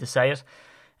pains me to say it.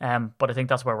 But I think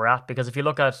that's where we're at, because if you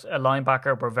look at a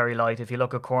linebacker, we're very light. If you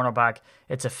look at cornerback,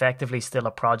 it's effectively still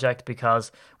a project,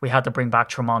 because we had to bring back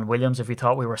Tramon Williams. If we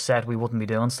thought we were set, we wouldn't be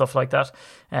doing stuff like that.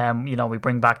 We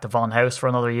bring back Devon House for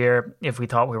another year. If we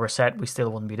thought we were set, we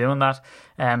still wouldn't be doing that.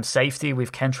 Safety,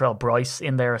 we've Kentrell Bryce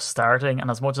in there starting,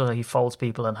 and as much as he folds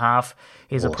people in half,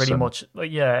 he's awesome. A pretty much,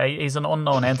 he's an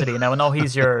unknown entity. Now I know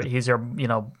he's your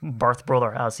birth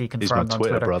brother, as he confirmed on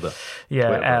Twitter. Brother. Yeah.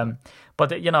 Twitter brother.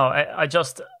 But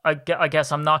I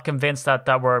guess I'm not convinced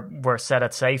that we're set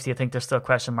at safety. I think there's still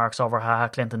question marks over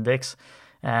Clinton Dix.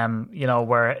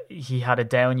 Where he had a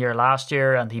down year last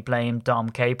year and he blamed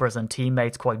Dom Capers and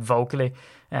teammates quite vocally,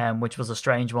 which was a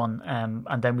strange one.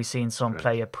 And then we seen some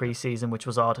play at preseason, which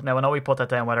was odd. Now I know we put that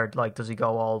down, whether does he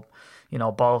go all,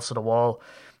 balls to the wall.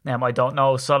 I don't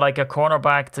know. So like a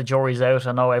cornerback, the jury's out.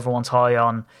 I know everyone's high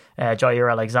on Jair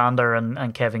Alexander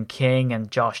and Kevin King and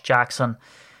Josh Jackson.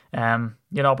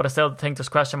 But I still think there's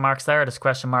question marks there. There's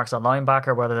question marks at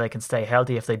linebacker, whether they can stay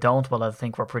healthy. If they don't, well, I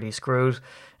think we're pretty screwed.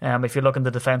 If you look in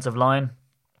the defensive line,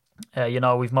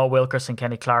 we've Mo Wilkerson,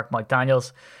 Kenny Clark, Mike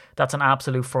Daniels. that's an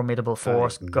absolute formidable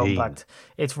force going back.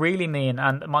 It's really mean.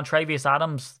 And Montravius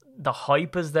Adams, the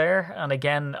hype is there. And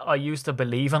again, I used to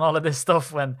believe in all of this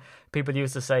stuff when people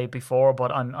used to say it before,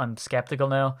 but I'm skeptical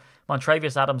now.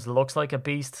 Montravius Adams looks like a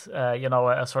beast,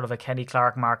 a sort of a Kenny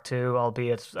Clark Mark II,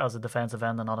 albeit as a defensive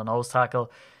end and not a nose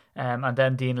tackle. And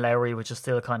then Dean Lowry, which is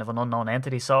still kind of an unknown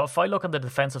entity. So if I look on the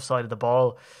defensive side of the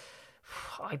ball,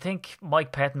 I think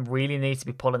Mike Pettin really needs to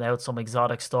be pulling out some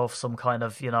exotic stuff, some kind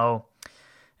of,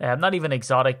 not even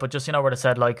exotic, but just, where they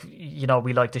said, like,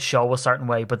 we like to show a certain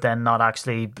way, but then not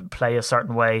actually play a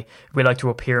certain way. We like to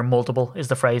appear multiple, is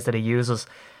the phrase that he uses.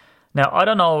 Now, I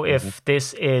don't know if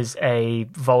this is a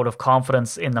vote of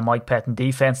confidence in the Mike Pettin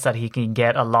defense that he can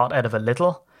get a lot out of a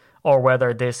little, or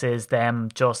whether this is them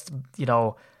just,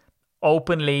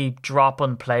 openly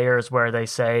dropping players where they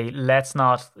say, let's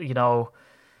not,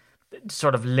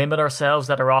 sort of limit ourselves,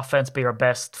 let our offense be our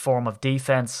best form of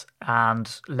defense,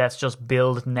 and let's just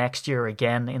build next year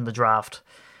again in the draft.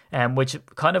 Which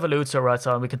kind of alludes to it, right?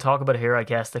 So we can talk about it here, I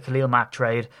guess. The Khalil Mack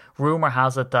trade. Rumour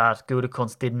has it that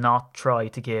Gutekunst did not try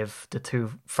to give the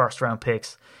 2 first-round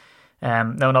picks.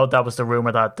 No, that was the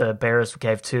rumour that the Bears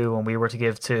gave 2 and we were to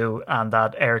give 2, and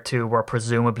that our 2 were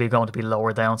presumably going to be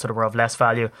lower down, so they were of less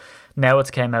value. Now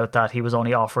it's came out that he was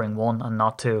only offering 1 and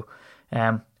not 2.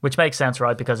 Which makes sense,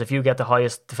 right? Because if you get the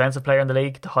highest defensive player in the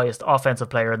league, the highest offensive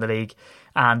player in the league,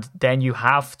 and then you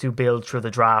have to build through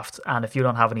the draft, and if you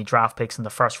don't have any draft picks in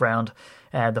the first round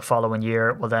the following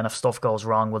year, well then if stuff goes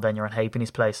wrong, well then you're in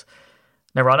Halfpenny's place.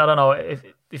 Now, Ron, I don't know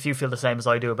if you feel the same as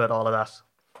I do about all of that.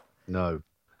 No.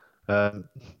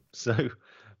 So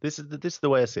this is the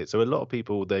way I see it. So a lot of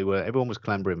people, everyone was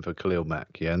clambering for Khalil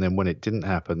Mack, yeah, and then when it didn't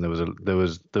happen, there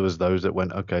was those that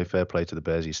went, okay, fair play to the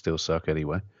Bears, you still suck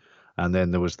anyway. And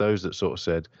then there was those that sort of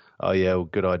said, oh, yeah, well,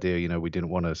 good idea. We didn't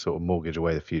want to sort of mortgage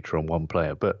away the future on one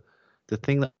player. But the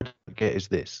thing that I don't get is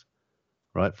this,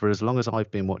 right? For as long as I've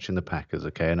been watching the Packers,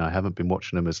 okay, and I haven't been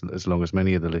watching them as long as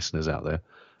many of the listeners out there,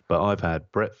 but I've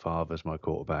had Brett Favre as my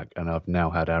quarterback, and I've now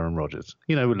had Aaron Rodgers,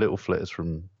 with little flitters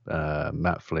from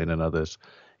Matt Flynn and others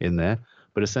in there.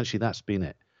 But essentially that's been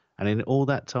it. And in all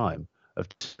that time, of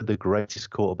the greatest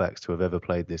quarterbacks to have ever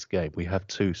played this game, we have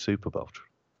 2 Super Bowls.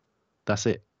 That's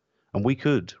it. And we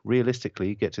could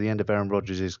realistically get to the end of Aaron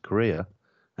Rodgers' career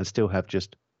and still have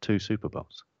just 2 Super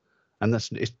Bowls. And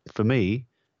for me,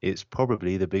 it's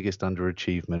probably the biggest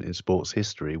underachievement in sports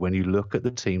history when you look at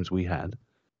the teams we had,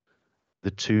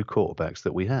 the 2 quarterbacks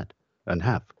that we had and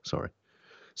have, sorry.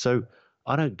 So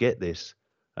I don't get this,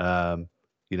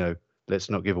 let's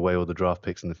not give away all the draft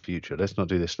picks in the future. Let's not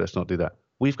do this. Let's not do that.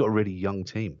 We've got a really young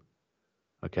team.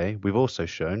 Okay. We've also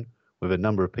shown with a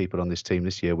number of people on this team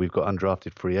this year, we've got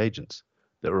undrafted free agents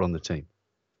that are on the team.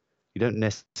 You don't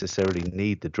necessarily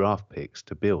need the draft picks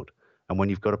to build. And when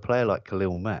you've got a player like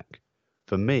Khalil Mack,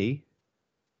 for me,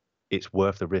 it's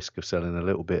worth the risk of selling a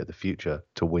little bit of the future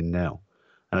to win now.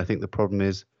 And I think the problem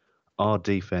is our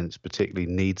defense particularly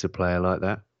needs a player like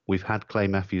that. We've had Clay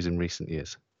Matthews in recent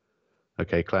years.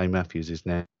 Okay, Clay Matthews is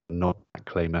now not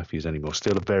Clay Matthews anymore.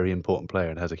 Still a very important player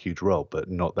and has a huge role, but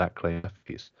not that Clay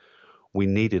Matthews. We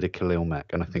needed a Khalil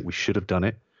Mack, and I think we should have done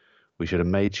it. We should have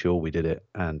made sure we did it.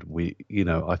 And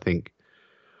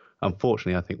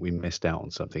unfortunately, I think we missed out on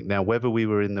something. Now, whether we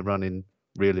were in the running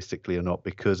realistically or not,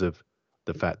 because of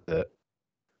the fact that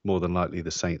more than likely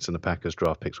the Saints and the Packers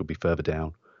draft picks will be further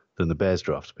down than the Bears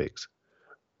draft picks.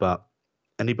 But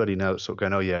anybody now that's sort of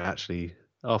going, oh, yeah, actually,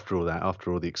 after all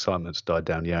the excitement's died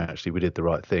down, yeah, actually, we did the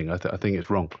right thing. I think it's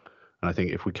wrong. And I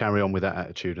think if we carry on with that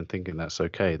attitude and thinking that's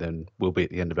okay, then we'll be at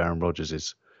the end of Aaron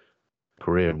Rodgers'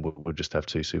 career and we'll just have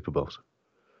 2 Super Bowls.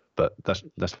 But that's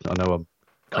I know I'm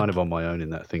kind of on my own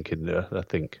in that thinking, I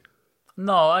think.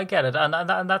 No, I get it. And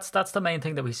that's the main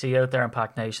thing that we see out there in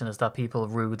Pack Nation is that people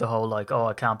rue the whole, like, oh,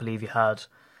 I can't believe you had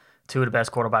 2 of the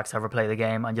best quarterbacks to ever play the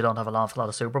game and you don't have an awful lot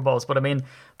of Super Bowls. But I mean,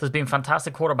 there's been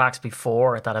fantastic quarterbacks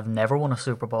before that have never won a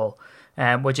Super Bowl,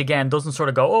 which again doesn't sort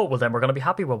of go, oh, well then we're going to be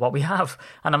happy with what we have.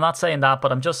 And I'm not saying that,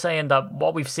 but I'm just saying that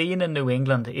what we've seen in New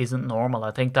England isn't normal.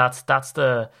 I think that's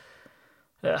the,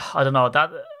 I don't know,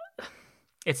 that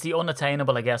it's the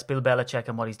unattainable, I guess. Bill Belichick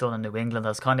and what he's done in New England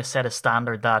has kind of set a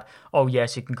standard that, oh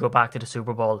yes, you can go back to the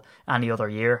Super Bowl any other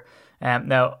year.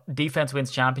 Now, defense wins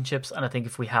championships, and I think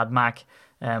if we had Mac,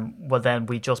 well then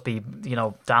we'd just be,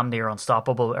 damn near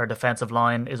unstoppable. Our defensive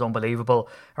line is unbelievable.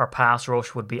 Our pass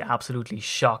rush would be absolutely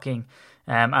shocking.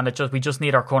 And we just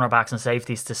need our cornerbacks and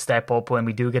safeties to step up when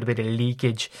we do get a bit of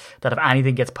leakage, that if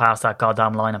anything gets past that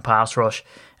goddamn line and pass rush,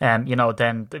 then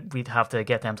we'd have to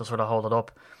get them to sort of hold it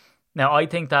up. Now, I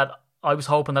think that I was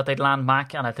hoping that they'd land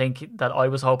Mac, and I think that I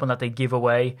was hoping that they'd give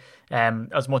away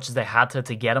as much as they had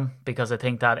to get him, because I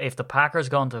think that if the Packers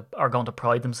are going to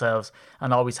pride themselves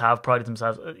and always have prided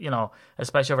themselves,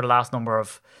 especially over the last number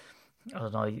of, I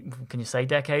don't know, can you say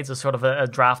decades, as sort of a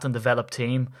draft and develop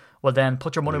team, well then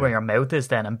put your money where your mouth is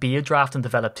then and be a draft and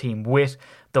develop team with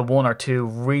the one or two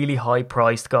really high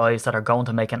priced guys that are going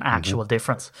to make an actual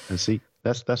difference. And see,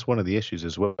 that's one of the issues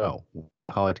as well.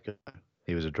 Hyde,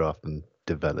 he was a draft and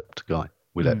developed guy.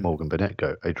 We let Morgan Burnett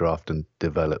go, a draft and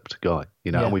developed guy,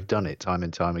 and we've done it time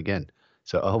and time again.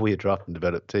 So are we a draft and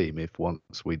developed team if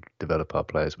once we develop our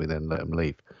players, we then let them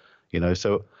leave?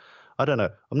 So I don't know.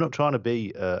 I'm not trying to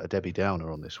be a Debbie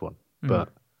Downer on this one, but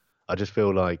I just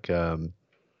feel like, it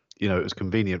was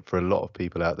convenient for a lot of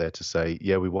people out there to say,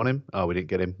 yeah, we want him. Oh, we didn't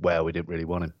get him. Well, we didn't really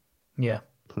want him. Yeah.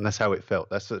 And that's how it felt.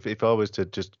 That's if I was to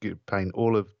just paint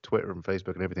all of Twitter and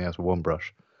Facebook and everything else with one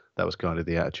brush, that was kind of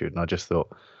the attitude. And I just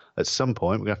thought, at some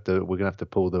point we're gonna have to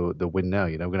pull the win now.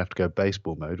 We're gonna have to go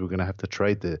baseball mode. We're gonna have to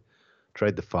trade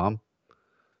the farm,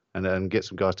 and get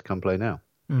some guys to come play now.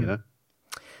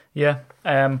 Yeah,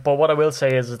 but what I will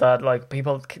say is that like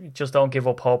people just don't give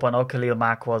up hope. I know Khalil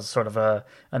Mack was sort of a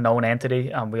known entity,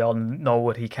 and we all know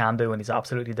what he can do, and he's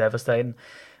absolutely devastating.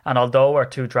 And although our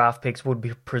 2 draft picks would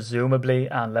be presumably,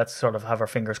 and let's sort of have our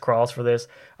fingers crossed for this,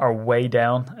 are way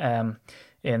down,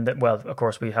 of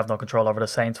course we have no control over the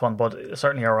Saints one, but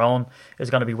certainly our own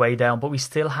is going to be way down. But we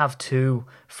still have 2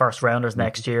 first rounders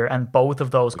next year, and both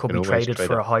of those could be traded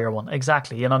for a higher one.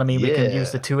 Exactly, you know what I mean? Yeah. We can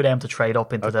use the 2 of them to trade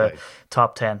up into the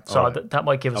top 10. So that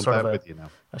might give us sort of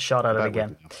a shot at it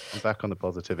again. I'm back on the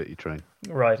positivity train.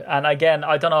 Right, and again,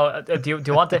 I don't know. Do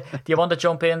you want to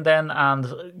jump in then and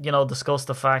discuss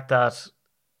the fact that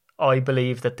I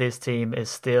believe that this team is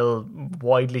still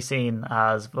widely seen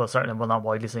as, not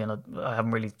widely seen, I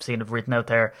haven't really seen it written out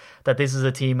there, that this is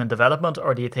a team in development?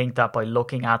 Or do you think that by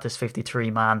looking at this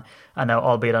 53-man, and now,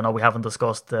 albeit I know we haven't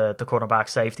discussed the quarterback,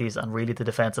 safeties, and really the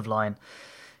defensive line,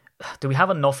 do we have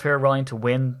enough here, Ryan, to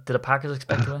win? Do the Packers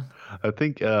expect to win? I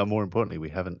think more importantly, we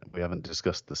haven't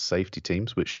discussed the safety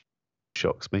teams, which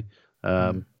shocks me.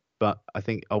 But I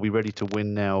think, are we ready to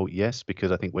win now? Yes,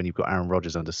 because I think when you've got Aaron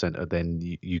Rodgers under center, then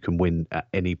you can win at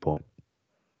any point.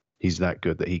 He's that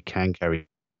good that he can carry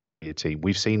a team.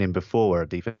 We've seen him before where our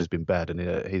defense has been bad, and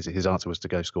his answer was to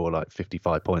go score like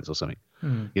 55 points or something.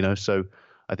 So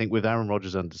I think with Aaron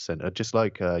Rodgers under center, just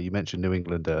like you mentioned New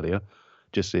England earlier,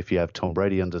 just if you have Tom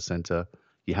Brady under center,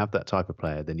 you have that type of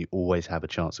player, then you always have a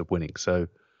chance of winning. So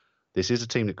this is a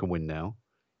team that can win now.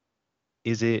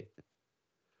 Is it?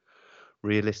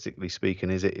 Realistically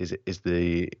speaking, is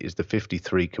the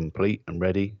 53 complete and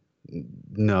ready?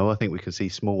 No, I think we can see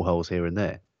small holes here and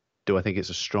there. Do I think it's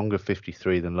a stronger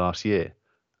 53 than last year?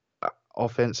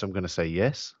 Offense, I'm going to say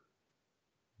yes.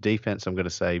 Defense, I'm going to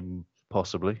say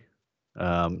possibly.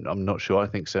 I'm not sure. I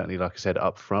think certainly, like I said,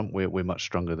 up front, we're much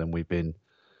stronger than we've been.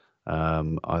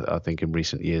 I think in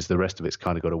recent years. The rest of it's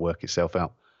kind of got to work itself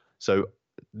out. So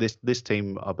this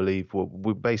team, I believe,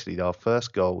 we basically, our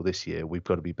first goal this year, we've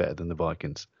got to be better than the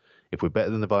Vikings. If we're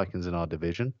better than the Vikings in our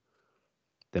division,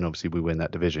 then obviously we win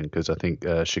that division, because I think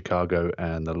Chicago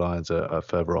and the Lions are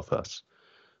further off us.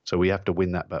 So we have to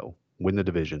win that battle, win the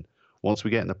division. Once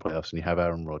we get in the playoffs and you have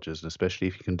Aaron Rodgers, and especially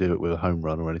if you can do it with a home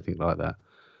run or anything like that,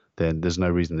 then there's no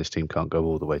reason this team can't go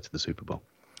all the way to the Super Bowl.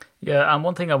 Yeah, and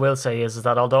one thing I will say is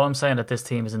that although I'm saying that this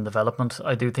team is in development,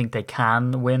 I do think they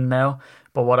can win now.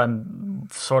 But what I'm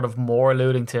sort of more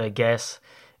alluding to, I guess,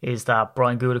 is that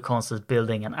Brian Gutekunst is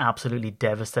building an absolutely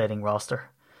devastating roster.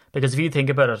 Because if you think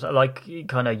about it, like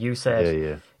kind of you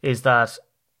said, is that,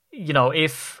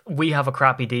 if we have a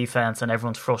crappy defense and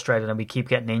everyone's frustrated and we keep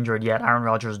getting injured, yet Aaron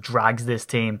Rodgers drags this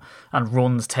team and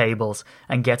runs tables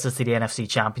and gets us to the NFC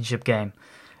Championship game.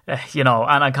 And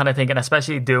I'm kind of thinking,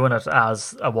 especially doing it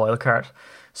as a wild card.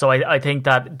 So I think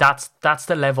that's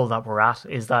the level that we're at,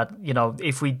 is that,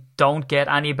 if we don't get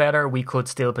any better, we could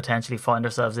still potentially find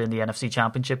ourselves in the NFC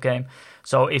Championship game.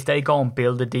 So if they go and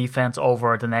build the defense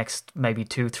over the next maybe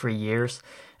 2-3 years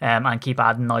and keep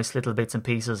adding nice little bits and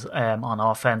pieces on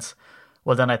offense,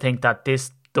 well, then I think that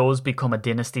this does become a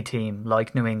dynasty team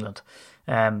like New England.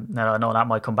 Now, I know that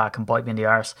might come back and bite me in the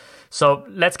arse. So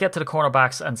let's get to the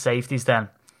cornerbacks and safeties then.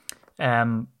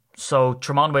 So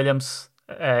Tramon Williams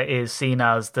is seen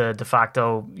as the de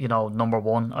facto, number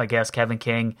one. I guess Kevin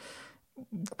King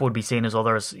would be seen as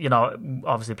others,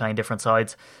 obviously playing different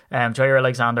sides. Jair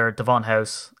Alexander, Devon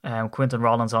House, Quinton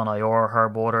Rollins on IR,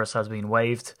 Herb Waters has been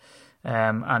waived,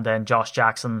 and then Josh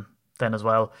Jackson then as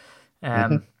well.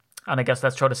 And I guess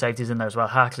let's throw the safeties in there as well.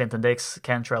 Clinton Dix,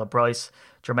 Kentrell Bryce,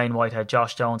 Jermaine Whitehead,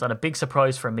 Josh Jones, and a big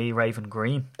surprise for me, Raven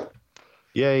Green.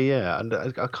 Yeah, and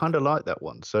I kind of like that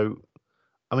one. So,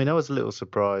 I mean, I was a little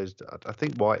surprised. I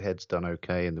think Whitehead's done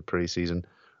okay in the preseason.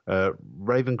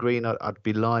 Raven Green, I'd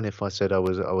be lying if I said I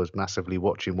was massively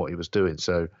watching what he was doing.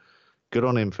 So good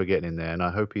on him for getting in there, and I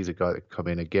hope he's a guy that can come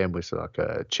in again with like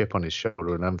a chip on his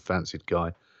shoulder, an unfancied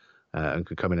guy, and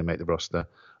can come in and make the roster.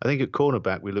 I think at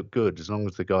cornerback we look good as long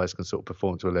as the guys can sort of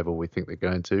perform to a level we think they're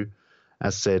going to.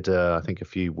 As said, I think a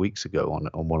few weeks ago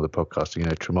on one of the podcasts,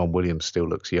 Tramon Williams still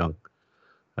looks young,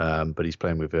 but he's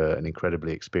playing with an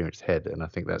incredibly experienced head, and I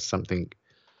think that's something.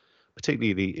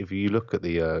 Particularly if you look at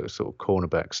the sort of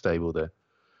cornerback stable there,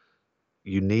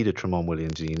 you need a Tramon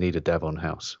Williams and you need a Davon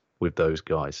House with those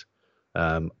guys.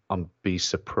 I'd be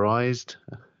surprised.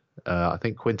 I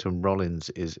think Quinton Rollins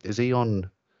is he on?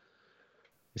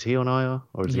 Is he on IR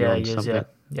or is he on something?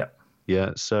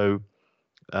 Yeah. So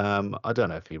I don't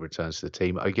know if he returns to the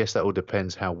team. I guess that all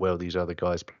depends how well these other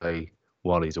guys play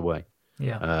while he's away.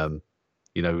 Yeah.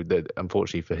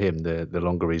 Unfortunately for him, the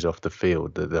longer he's off the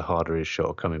field, the harder his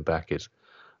shot coming back is.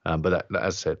 But that,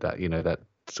 as I said, that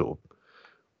sort of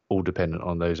all dependent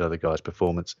on those other guys'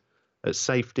 performance. At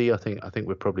safety, I think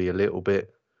we're probably a little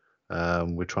bit.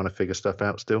 We're trying to figure stuff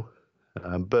out still.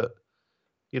 But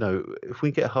if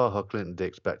we get Ha Clinton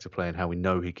Dix back to playing how we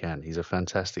know he can, he's a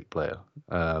fantastic player.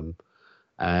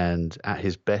 And at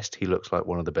his best, he looks like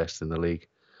one of the best in the league.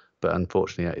 But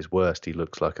unfortunately, at his worst, he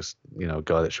looks like a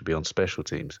guy that should be on special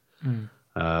teams.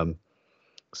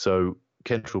 So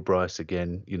Kentrell Bryce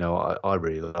again, I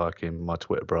really like him, my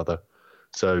Twitter brother.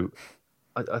 So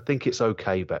I think it's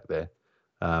okay back there.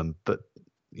 But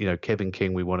Kevin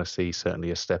King, we want to see certainly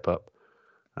a step up.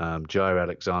 Jair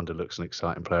Alexander looks an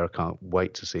exciting player. I can't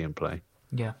wait to see him play.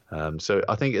 Yeah. So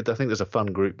I think there's a fun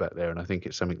group back there, and I think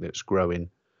it's something that's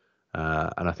growing.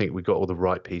 And I think we've got all the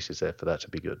right pieces there for that to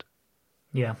be good.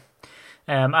 Yeah.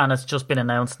 And it's just been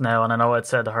announced now, and I know it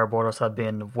said the Herb Waters had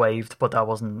been waived, but that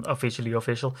wasn't officially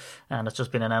official. And it's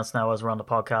just been announced now as we're on the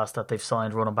podcast that they've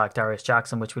signed running back Darius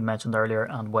Jackson, which we mentioned earlier,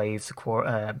 and waived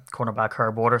cornerback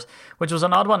Herb Waters, which was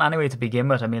an odd one anyway to begin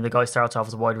with. I mean, the guy starts off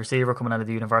as a wide receiver coming out of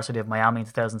the University of Miami in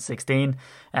 2016,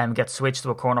 and gets switched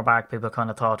to a cornerback. People kind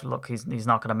of thought, look, he's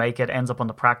not going to make it. Ends up on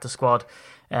the practice squad.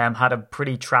 Had a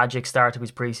pretty tragic start to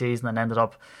his preseason and ended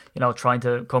up, trying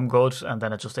to come good, and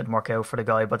then it just didn't work out for the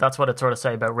guy. But that's what it sort of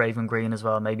say about Raven Green as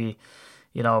well. Maybe,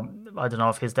 I don't know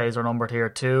if his days are numbered here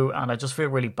too. And I just feel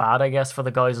really bad, I guess, for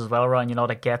the guys as well, Ryan,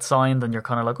 that get signed and you're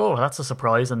kind of like, oh, that's a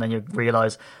surprise. And then you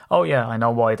realise, oh yeah, I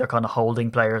know why they're kind of holding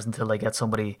players until they get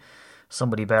somebody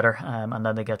better, and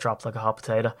then they get dropped like a hot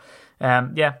potato.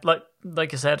 Yeah,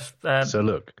 like you said. So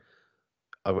look,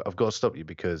 I've got to stop you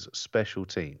because special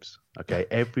teams, okay?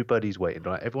 Everybody's waiting,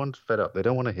 right? Everyone's fed up. They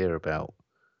don't want to hear about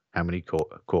how many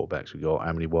quarterbacks we got,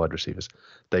 how many wide receivers.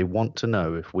 They want to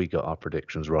know if we got our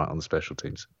predictions right on the special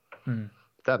teams.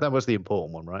 That was the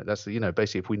important one, right? That's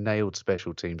basically if we nailed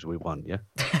special teams, we won, yeah?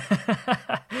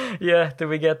 Yeah, did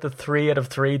we get the 3 out of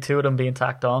 3, 2 of them being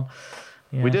tacked on?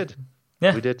 Yeah. We did.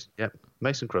 Yeah. We did, yeah.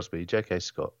 Mason Crosby, J.K.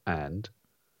 Scott, and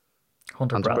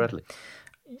Hunter Bradley.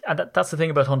 And that's the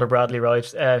thing about Hunter Bradley, right?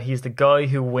 He's the guy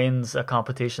who wins a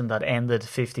competition that ended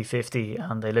 50-50,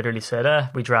 and they literally said,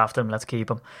 we draft him, let's keep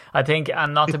him. I think,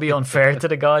 and not to be unfair to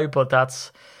the guy, but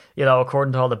that's,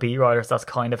 according to all the beat writers, that's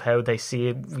kind of how they see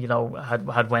it,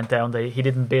 had went down. He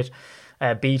didn't beat,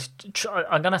 I'm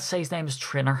going to say his name is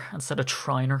Trinner instead of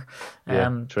Triner.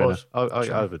 Trinner.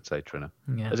 I would say Trinner.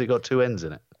 Yeah. Has it got 2 N's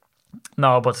in it?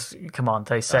 No, but come on,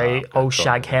 they say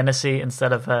O'Shag Hennessy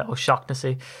instead of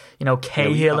O'Shaughnessy.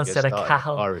 Cahill instead of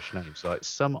Cahill. Irish names, like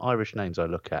some Irish names I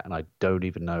look at and I don't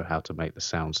even know how to make the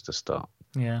sounds to start.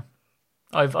 Yeah,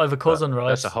 I've a cousin, right?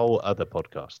 That's a whole other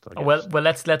podcast. I guess. Well,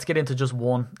 let's get into just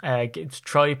one.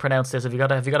 Try pronounce this. Have you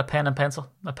got a pen and pencil?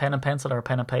 A pen and pencil, or a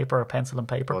pen and paper, or a pencil and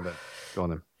paper? Go on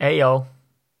then. A-O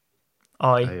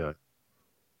I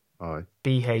I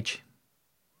B-H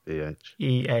B-H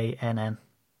E-A-N-N.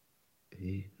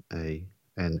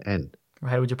 E-A-N-N.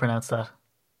 How would you pronounce that?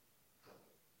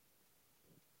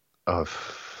 I'm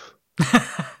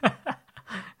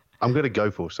going to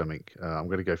go for something. I'm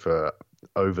going to go for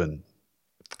Oven.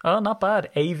 Oh, not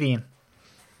bad. Avian.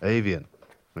 Okay.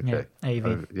 Yeah,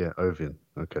 Avian. Ovian.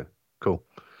 Okay, cool.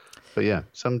 But yeah,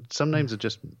 some names are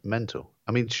just mental.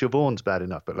 I mean, Siobhan's bad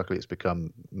enough, but luckily it's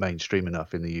become mainstream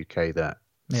enough in the UK that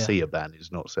Siaban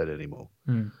is not said anymore.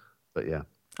 But yeah.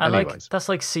 That's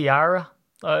like Ciara.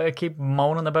 I keep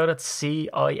moaning about it.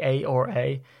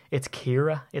 C-I-A-R-A. It's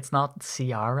Kira. It's not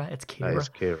Ciara. It's Kira. Hey, it's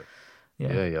Kira.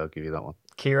 Yeah, I'll give you that one.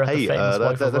 Kira, the famous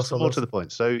wife of that's Russell more Wilson. to the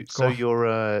point. So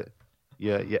your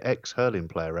ex-hurling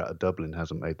player out of Dublin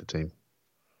hasn't made the team.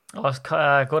 Oh, it's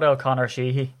good old Conor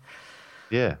Sheehy.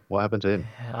 Yeah, what happened to him?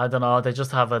 I don't know. They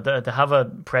just have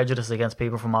a prejudice against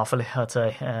people from Offaly, I'd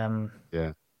say.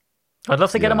 Yeah. I'd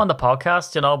love to get him on the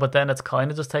podcast, but then it's kind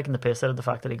of just taking the piss out of the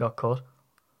fact that he got cut.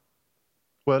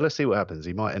 Well, let's see what happens.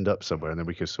 He might end up somewhere, and then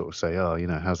we could sort of say, "Oh,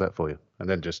 how's that for you?" And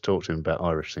then just talk to him about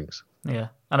Irish things. Yeah,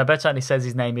 and I bet you he says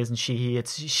his name isn't Sheehy,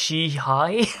 it's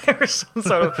She-Hi or some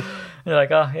sort of. You're like,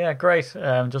 oh yeah, great.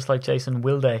 Just like Jason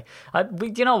Wilday.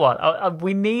 You know what?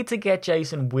 We need to get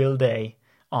Jason Wilday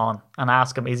on and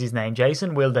ask him: is his name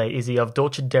Jason Wilday? Is he of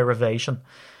Dutch derivation,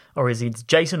 or is he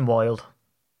Jason Wilde?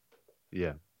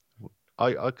 Yeah,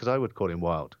 because I would call him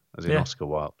Wilde, as in Oscar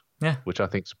Wilde. Yeah, which I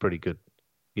think is pretty good.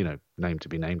 Name to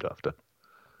be named after.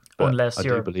 But unless I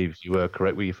do believe you were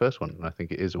correct with your first one, and I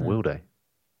think it is a Wilday.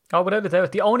 Oh, without a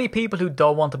doubt. The only people who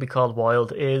don't want to be called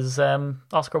Wilde is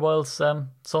Oscar Wilde's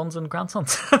sons and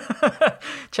grandsons.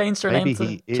 Change their name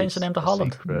to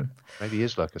Holland. Maybe he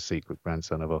is like a secret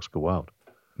grandson of Oscar Wilde.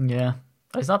 Yeah.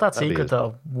 He's not that secret,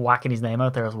 though, whacking his name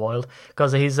out there as Wilde.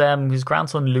 Because his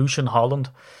grandson, Lucian Holland,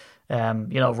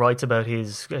 writes about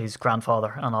his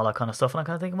grandfather and all that kind of stuff. And I'm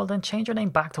kind of thinking, well, then change your name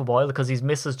back to Wilde, because his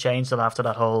missus changed it after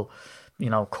that whole,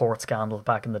 court scandal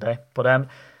back in the day. But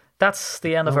that's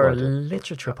the end of our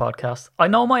literature podcast. I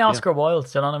know my Oscar Wilde,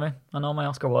 do you know what I mean? I know my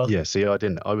Oscar Wilde. Yeah, see, I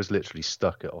didn't. I was literally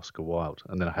stuck at Oscar Wilde,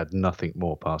 and then I had nothing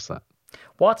more past that.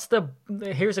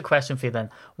 Here's a question for you then.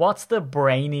 What's the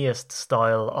brainiest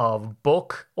style of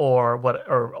book or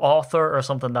author or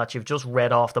something that you've just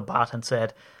read off the bat and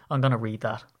said, I'm going to read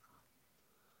that?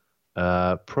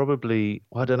 Probably,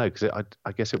 I don't know, because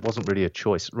I guess it wasn't really a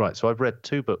choice. Right, so I've read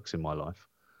 2 books in my life.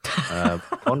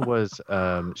 One was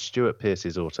Stuart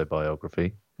Pearce's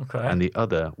autobiography, and the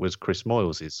other was Chris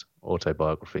Moyles'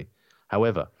 autobiography.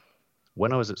 However,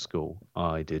 when I was at school,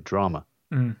 I did drama,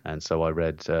 and so I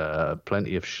read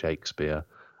plenty of Shakespeare,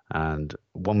 and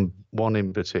one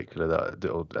in particular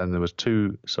and there was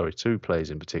two plays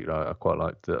in particular I quite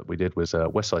liked that we did was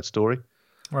West Side Story,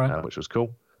 right, which was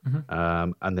cool.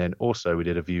 And then also we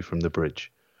did A View from the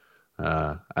Bridge,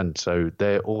 and so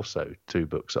they're also 2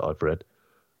 books that I've read,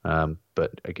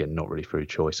 but again, not really through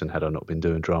choice, and had I not been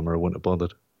doing drama I wouldn't have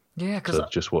bothered. Yeah, because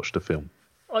I've just watched a film.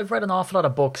 I've read an awful lot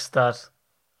of books that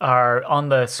are on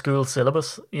the school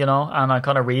syllabus, and I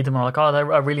kind of read them and I'm like, oh,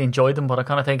 I really enjoyed them, but I'm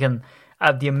kind of thinking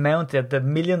at the amount that the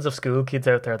millions of school kids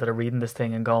out there that are reading this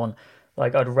thing and going,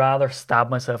 like, I'd rather stab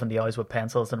myself in the eyes with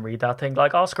pencils than read that thing.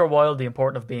 Like Oscar Wilde, The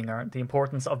Importance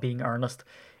of Being Earnest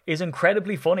is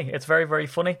incredibly funny. It's very, very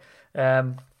funny.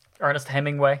 Ernest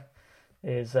Hemingway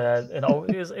is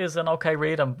an okay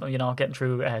read. I'm getting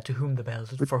through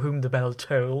For Whom the Bell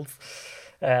Tolls.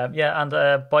 And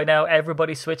by now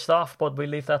everybody's switched off, but we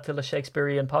leave that till the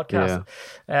Shakespearean podcast.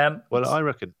 Well, I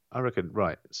reckon.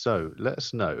 Right. So let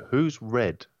us know who's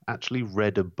actually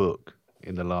read a book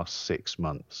in the last 6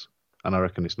 months. And I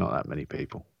reckon it's not that many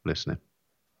people listening.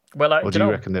 Well, or do you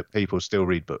reckon that people still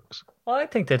read books? I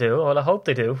think they do. Well, I hope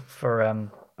they do. For I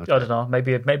don't know.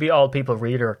 Maybe all people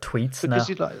read are tweets now.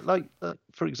 Like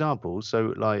for example,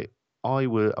 so like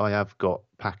I have got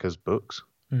Packers books,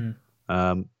 and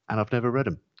I've never read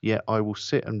them. Yet I will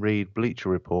sit and read Bleacher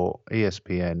Report,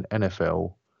 ESPN,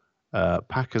 NFL,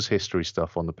 Packers history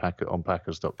stuff on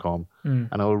Packers.com, and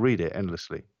I will read it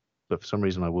endlessly. But for some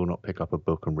reason, I will not pick up a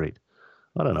book and read.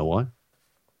 I don't know why.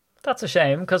 That's a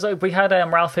shame, because we had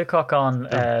Ralph Hickok on,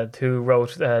 who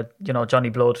wrote, Johnny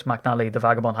Blood, McNally, The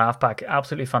Vagabond Halfback.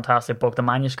 Absolutely fantastic book. The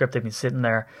manuscript had been sitting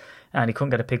there, and he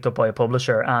couldn't get it picked up by a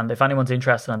publisher. And if anyone's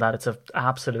interested in that, it's an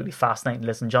absolutely fascinating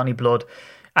listen. Johnny Blood,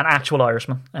 an actual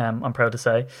Irishman, I'm proud to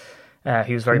say.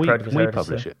 He was very proud of his heritage. Can we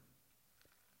publish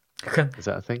it? Is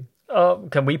that a thing?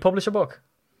 Can we publish a book?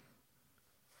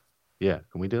 Yeah,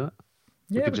 can we do that?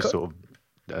 Yeah, we could just sort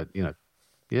of,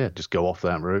 just go off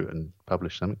that route and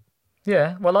publish something.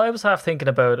 Yeah, well, I was half thinking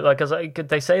about it, like, cause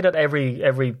they say that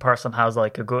every person has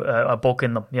like a book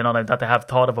in them, that they have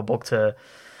thought of a book to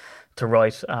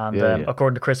write, and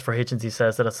according to Christopher Hitchens, he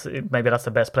says that maybe that's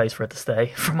the best place for it to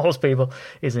stay for most people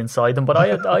is inside them. But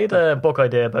I had a book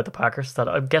idea about the Packers that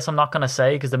I guess I'm not going to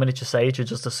say, because the minute you say it, you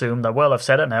just assume that, well, I've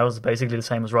said it now, it's basically the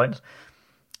same as writing it.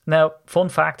 Now, fun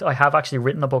fact, I have actually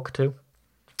written a book too.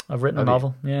 I've written a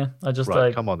novel. Yeah, I just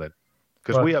come on then.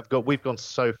 Because we've gone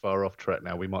so far off track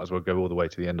now, we might as well go all the way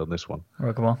to the end on this one.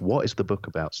 Right, come on. What is the book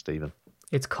about, Stephen?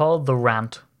 It's called The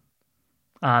Rant,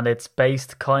 and it's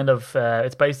based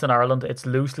it's based in Ireland. It's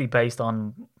loosely based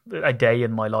on a day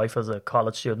in my life as a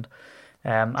college student,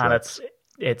 and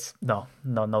it's no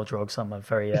drugs. I'm a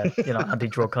very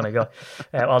anti-drug kind of guy.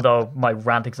 Although my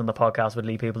rantings on the podcast would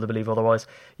lead people to believe otherwise.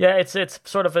 Yeah, it's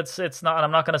not, and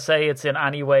I'm not going to say it's in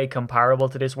any way comparable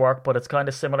to this work, but it's kind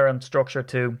of similar in structure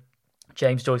to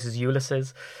James Joyce's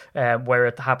Ulysses, where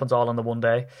it happens all on the one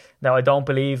day. Now, I don't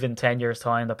believe in 10 years'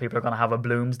 time that people are going to have a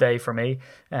Bloomsday for me,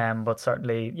 but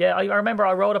certainly, yeah, I remember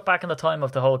I wrote it back in the time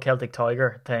of the whole Celtic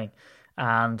Tiger thing,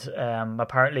 and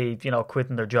apparently,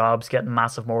 quitting their jobs, getting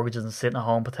massive mortgages and sitting at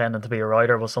home pretending to be a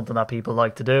writer was something that people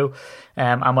like to do.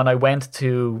 And when I went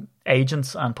to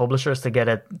agents and publishers to get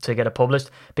it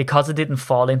published, because it didn't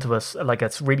fall into a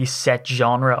really set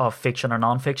genre of fiction or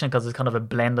non-fiction, because it's kind of a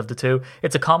blend of the two.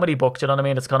 It's a comedy book, do you know what I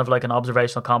mean? It's kind of like an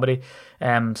observational comedy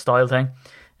style thing.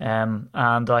 And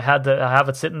I have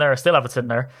it sitting there. I still have it sitting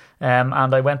there. And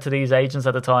I went to these agents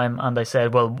at the time, and they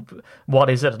said, "Well,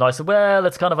 what is it?" And I said, "Well,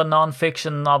 it's kind of a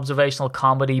non-fiction observational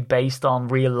comedy based on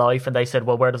real life." And they said,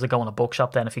 "Well, where does it go in a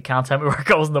bookshop then? If you can't tell me where it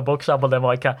goes in the bookshop, well, then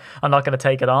I'm not going to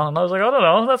take it on." And I was like, "I don't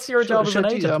know. That's your job as an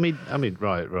agent." I mean,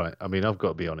 right. I mean, I've got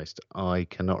to be honest. I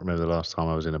cannot remember the last time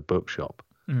I was in a bookshop.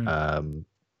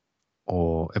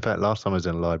 Or in fact, last time I was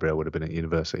in a library, I would have been at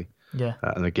university. Yeah.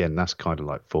 And again, that's kind of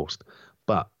like forced.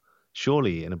 But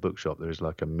surely in a bookshop there is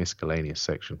like a miscellaneous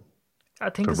section, I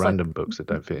think, for random books that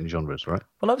don't fit in genres, right?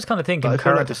 Well, I was kind of thinking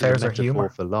current affairs or humour.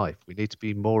 For life, we need to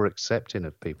be more accepting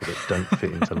of people that don't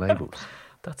fit into labels.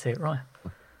 That's it, right?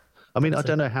 I mean, I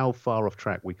don't know how far off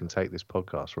track we can take this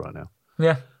podcast right now.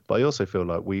 Yeah. But I also feel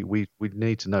like we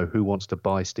need to know who wants to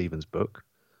buy Stephen's book.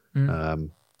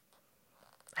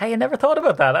 Hey, I never thought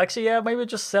about that. Actually, yeah, maybe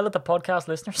just sell it to podcast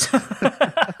listeners.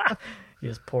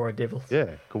 Yes, poor devils.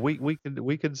 Yeah,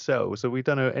 we can sell. So we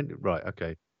don't know. Right,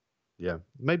 okay. Yeah,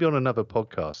 maybe on another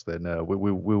podcast then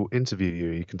we'll interview you.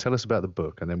 You can tell us about the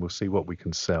book, and then we'll see what we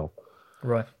can sell.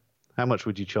 Right. How much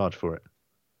would you charge for it?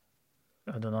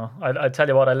 I don't know. I tell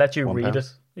you what, I let you £1? read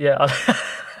it. Yeah,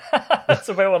 that's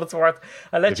about what it's worth.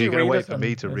 I let you read it. If you're going to wait for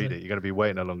me to read it, you're going to be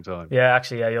waiting a long time. Yeah,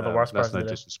 actually, yeah, you're the worst that's person.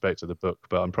 That's no disrespect to the book,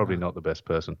 but I'm probably not the best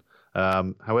person.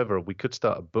 However, we could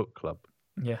start a book club.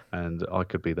 Yeah. And I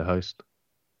could be the host.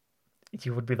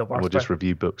 You would be the worst. We'll just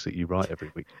review books that you write every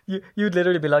week. You'd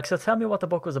literally be like, "So tell me what the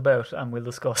book was about, and we'll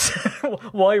discuss."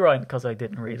 Why, Ryan? Because I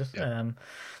didn't read it. Yeah.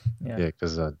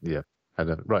 Because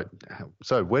right.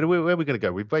 So where are we going to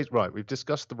go? We've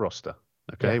discussed the roster.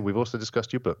 Okay. Yeah. We've also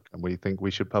discussed your book, and we think we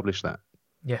should publish that.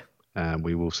 Yeah. And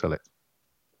we will sell it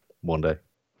one day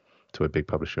to a big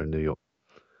publisher in New York.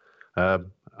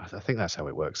 I think that's how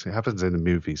it works. It happens in the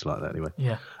movies like that anyway.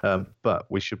 Yeah. But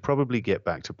we should probably get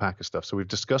back to Packer stuff. So we've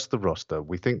discussed the roster.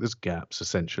 We think there's gaps,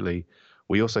 essentially.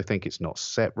 We also think it's not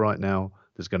set right now.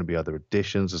 There's going to be other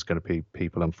additions. There's going to be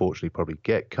people, unfortunately, probably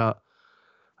get cut.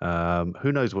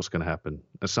 Who knows what's going to happen?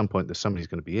 At some point, somebody's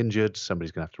going to be injured.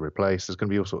 Somebody's going to have to replace. There's going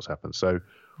to be all sorts happen. So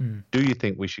do you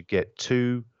think we should get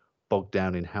too bogged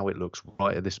down in how it looks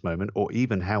right at this moment, or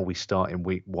even how we start in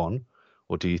week one?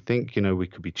 Or do you think, we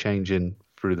could be changing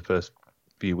through the first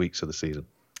few weeks of the season?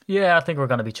 Yeah, I think we're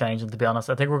going to be changing, to be honest.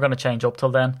 I think we're going to change up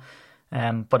till then.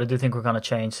 But I do think we're going to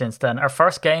change since then. Our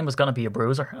first game is going to be a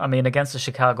bruiser. I mean, against the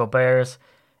Chicago Bears,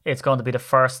 it's going to be the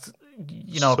first,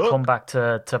 comeback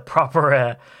to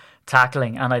proper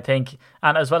tackling. And I think,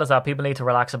 and as well as that, people need to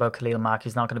relax about Khalil Mack.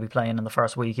 He's not going to be playing in the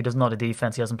first week. He doesn't know the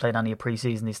defense. He hasn't played any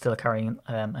preseason. He's still carrying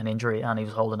an injury, and he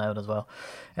was holding out as well.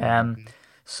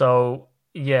 So...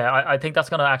 yeah, I think that's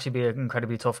going to actually be an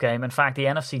incredibly tough game. In fact, the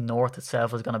NFC North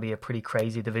itself is going to be a pretty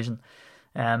crazy division.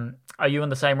 Are you in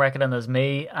the same reckoning as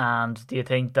me? And do you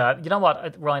think that,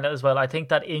 Ryan, as well, I think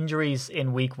that injuries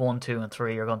in week 1, 2, and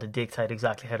 3 are going to dictate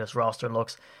exactly how this roster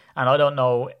looks. And I don't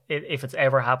know if it's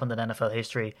ever happened in NFL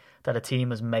history that a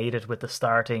team has made it with the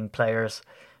starting players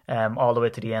all the way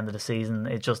to the end of the season.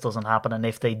 It just doesn't happen. And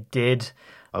if they did,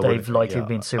 they've likely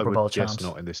been Super Bowl champs.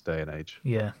 Not in this day and age.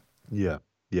 Yeah. Yeah.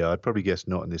 Yeah, I'd probably guess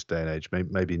not in this day and age.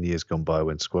 Maybe in years gone by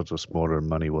when squads were smaller and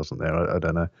money wasn't there. I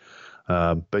don't know.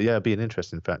 But yeah, it'd be an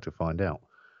interesting fact to find out.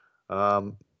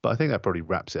 But I think that probably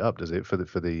wraps it up, does it, for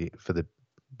the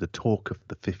talk of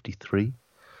the 53?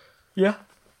 Yeah,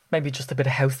 maybe just a bit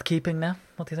of housekeeping now.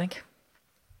 What do you think?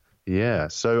 Yeah,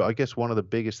 so I guess one of the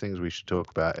biggest things we should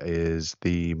talk about is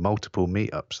the multiple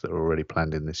meetups that are already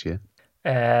planned in this year.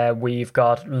 We've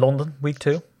got London, week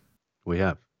 2. We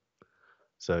have.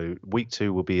 So week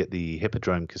 2 will be at the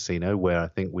Hippodrome Casino, where I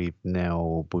think we've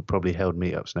probably held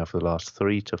meetups now for the last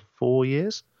 3 to 4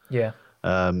 years. Yeah.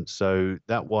 So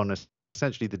that one,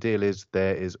 essentially the deal is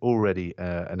there is already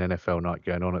an NFL night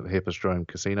going on at the Hippodrome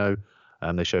Casino.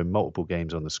 They show multiple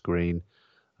games on the screen.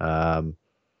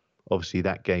 Obviously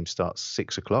that game starts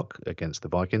 6:00 against the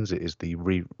Vikings. It is the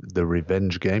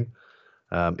revenge game.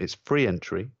 It's free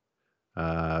entry.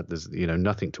 There's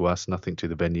nothing to us, nothing to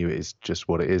the venue. It's just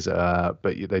what it is.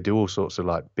 But they do all sorts of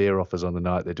like beer offers on the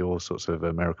night. They do all sorts of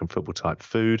American football type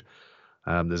food.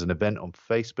 There's an event on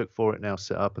Facebook for it now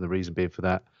set up, and the reason being for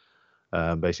that,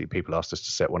 Basically, people asked us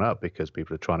to set one up because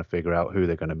people are trying to figure out who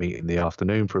they're going to meet in the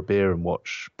afternoon for a beer and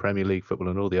watch Premier League football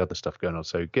and all the other stuff going on.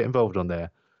 So get involved on there,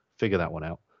 figure that one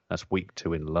out. That's week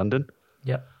 2 in London.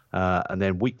 Yep. And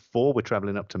then week 4, we're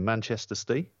travelling up to Manchester,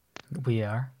 Steve. We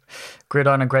are.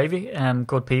 Gridiron and Gravy,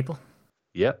 good people.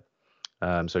 Yep.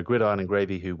 So Gridiron and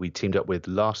Gravy, who we teamed up with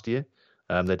last year,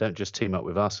 they don't just team up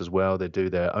with us as well. They do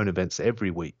their own events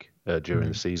every week during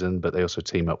the season, but they also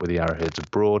team up with the Arrowheads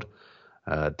Abroad,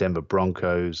 Denver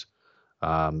Broncos,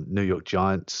 New York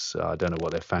Giants. I don't know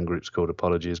what their fan group's called.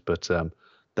 Apologies, but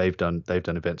they've done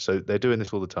events. So they're doing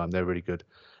this all the time. They're really good,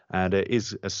 and it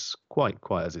is quite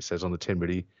as it says on the tin.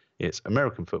 Really, it's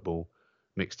American football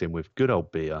mixed in with good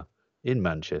old beer in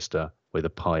Manchester with a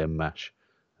pie and mash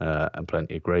and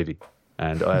plenty of gravy.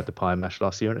 And I had the pie and mash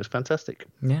last year, and it was fantastic.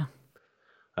 Yeah.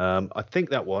 I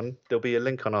think that one, there'll be a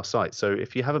link on our site. So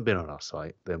if you haven't been on our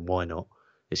site, then why not?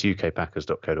 It's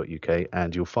ukpackers.co.uk,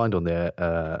 and you'll find on there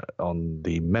on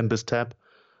the members tab,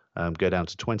 go down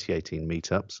to 2018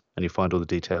 meetups, and you'll find all the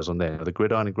details on there. Now, the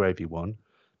Gridiron and Gravy one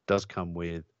does come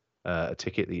with a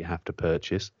ticket that you have to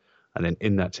purchase, and then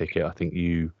in that ticket, I think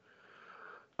if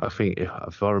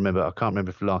I remember, I can't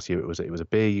remember if last year it was a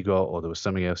beer you got or there was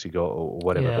something else you got or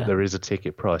whatever, but there is a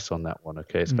ticket price on that one.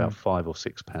 Okay, it's about £5 or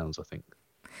 £6, I think.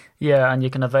 Yeah, and you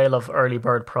can avail of early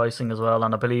bird pricing as well,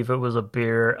 and I believe it was a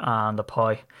beer and a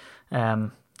pie.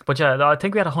 But yeah, I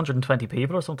think we had 120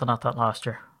 people or something at that last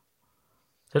year,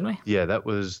 didn't we?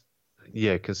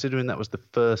 Yeah, considering that was the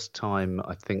first time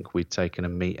I think we'd taken a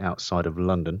meet outside of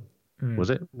London, was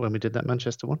it, when we did that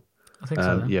Manchester one? I think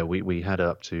so. Yeah, we had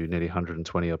up to nearly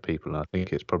 120 odd people. I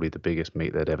think it's probably the biggest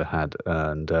meet they'd ever had.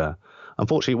 And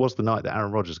unfortunately, it was the night that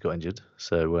Aaron Rodgers got injured.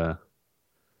 So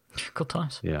good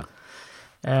times. Yeah.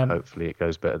 Hopefully it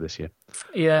goes better this year.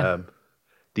 Yeah.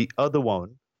 The other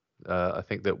one, I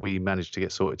think that we managed to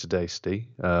get sorted today, Steve,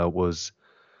 was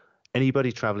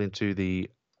anybody traveling to the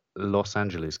Los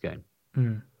Angeles game.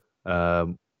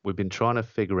 We've been trying to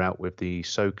figure out with the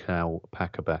SoCal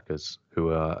Packer backers, who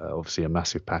are obviously a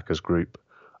massive Packers group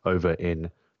over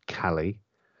in Cali.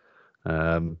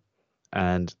 And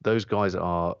those guys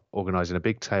are organizing a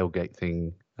big tailgate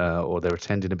thing, or they're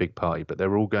attending a big party, but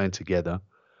they're all going together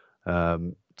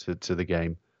to the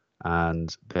game,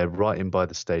 and they're right in by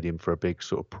the stadium for a big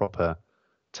sort of proper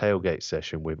tailgate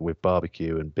session with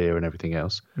barbecue and beer and everything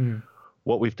else.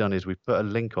 What we've done is we've put a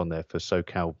link on there for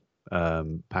SoCal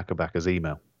Packer backers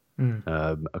email.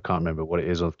 I can't remember what it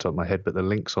is off the top of my head, but the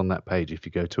link's on that page if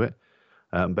you go to it.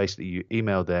 Basically, you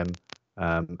email them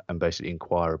and basically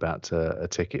inquire about a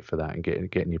ticket for that and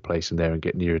getting your place in there and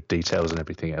getting your details and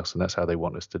everything else. And that's how they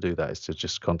want us to do that, is to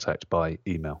just contact by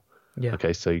email. Yeah.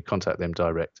 Okay, so you contact them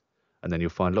direct, and then you'll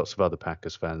find lots of other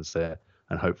Packers fans there,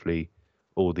 and hopefully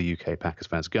all the UK Packers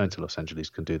fans going to Los Angeles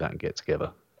can do that and get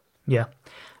together. Yeah.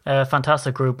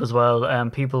 Fantastic group as well.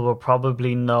 People will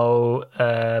probably know,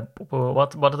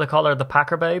 what do they call her? The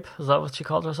Packer Babe? Is that what she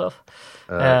called herself?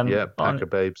 Yeah, Packer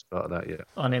Babe's part of that, yeah.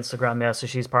 On Instagram, yeah, so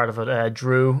she's part of it.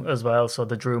 Drew as well, so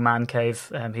the Drew Man Cave,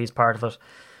 he's part of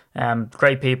it.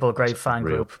 Great people, great fan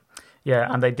group.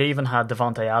 Yeah, and they even had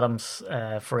Devontae Adams,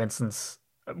 for instance,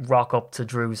 rock up to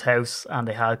Drew's house, and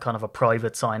they had kind of a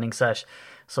private signing sesh.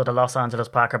 So the Los Angeles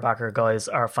Packer backer guys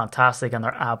are fantastic, and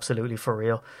they're absolutely for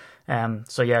real.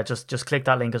 So yeah, just click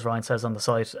that link, as Ryan says, on the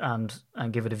site and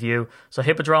give it a view. So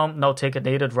Hippodrome, no ticket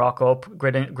needed. Rock up.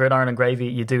 Gridiron and Gravy,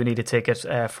 you do need a ticket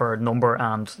for number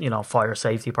and fire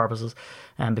safety purposes,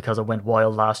 because it went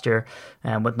wild last year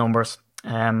with numbers.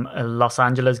 A Los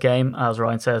Angeles game, as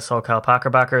Ryan says, SoCal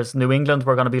Packer backers. New England,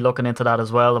 we're going to be looking into that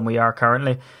as well, and we are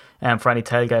currently. For any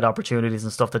tailgate opportunities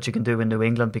and stuff that you can do in New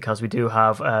England, because we do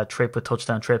have a trip with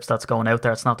Touchdown Trips that's going out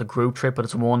there. It's not the group trip, but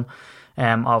it's one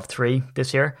of 3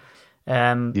 this year.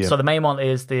 So the main one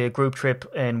is the group trip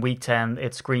in week 10.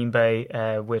 It's Green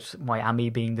Bay with Miami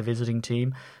being the visiting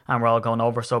team, and we're all going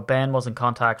over. So Ben was in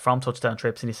contact from Touchdown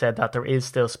Trips, and he said that there is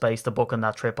still space to book on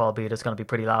that trip, albeit it's going to be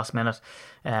pretty last minute,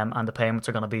 and the payments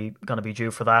are going to be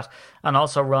due for that. And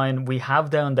also, Ryan, we have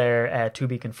down there to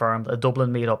be confirmed a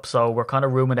Dublin meetup. So we're kind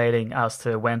of ruminating as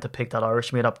to when to pick that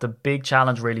Irish meetup. The big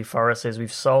challenge really for us is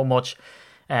we've so much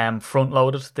front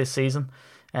loaded this season.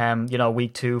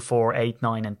 Week 2, 4, 8,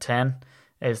 9 and 10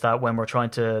 is that when we're trying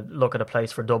to look at a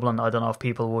place for Dublin. I don't know if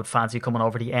people would fancy coming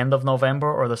over the end of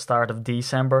November or the start of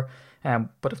December,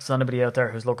 but if there's anybody out there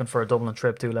who's looking for a Dublin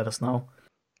trip, do let us know.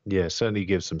 Yeah, certainly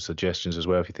give some suggestions as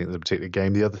well if you think there's a particular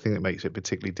game. The other thing that makes it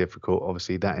particularly difficult,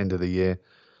 obviously, that end of the year,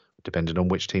 depending on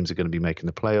which teams are going to be making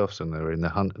the playoffs and they're in the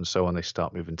hunt and so on, they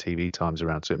start moving TV times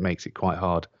around, so it makes it quite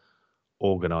hard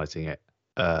organising it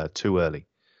too early.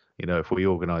 If we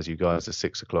organise you guys a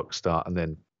 6 o'clock start and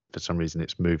then for some reason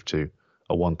it's moved to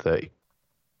a 1:30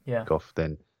 yeah. off,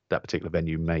 then that particular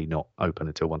venue may not open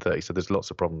until 1:30. So there's lots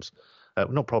of problems,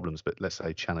 not problems, but let's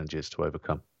say challenges to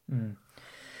overcome.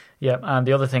 Yeah, and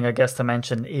the other thing I guess to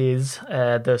mention is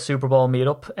the Super Bowl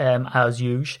meetup, as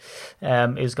usual,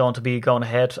 is going to be going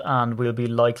ahead, and we'll be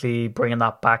likely bringing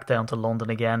that back down to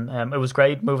London again. It was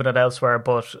great moving it elsewhere,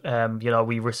 but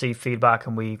we receive feedback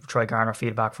and we try garner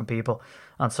feedback from people,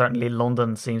 and certainly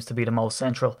London seems to be the most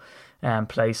central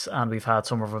place, and we've had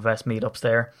some of our best meetups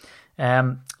there.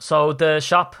 So the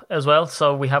shop as well.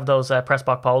 So we have those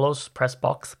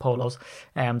Pressbox polos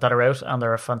that are out, and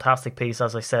they're a fantastic piece.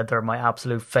 As I said, they're my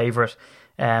absolute favourite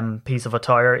piece of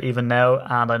attire even now.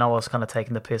 And I know I was kind of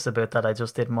taking the piss a bit that I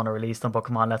just didn't want to release them, but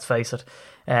come on, let's face it,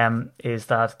 is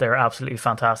that they're absolutely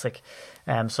fantastic.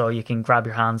 So you can grab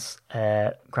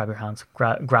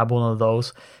one of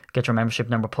those, get your membership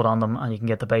number put on them, and you can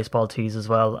get the baseball tees as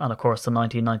well. And of course, the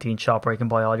 1919 shop where you can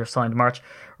buy all your signed merch.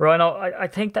 Rhino, I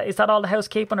think is that all the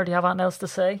housekeeping, or do you have anything else to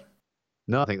say?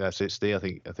 No, I think that's it, Steve.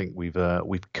 I think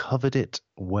we've covered it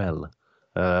well.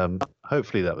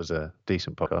 Hopefully that was a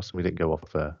decent podcast and we didn't go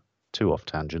off too off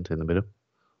tangent in the middle,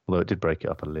 although it did break it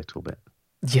up a little bit.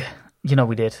 Yeah,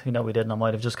 we did, and I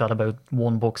might have just got about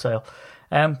one book sale.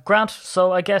 Grant,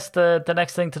 so I guess the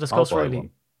next thing to discuss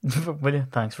really. Will you?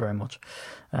 Thanks very much.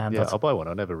 I'll buy one.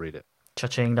 I'll never read it.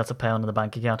 Cha-ching, that's £1 in the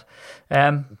bank account.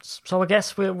 So I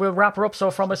guess we'll wrap her up. So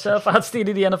from myself, at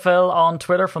Steely the NFL on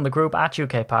Twitter, from the group at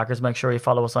UK Packers. Make sure you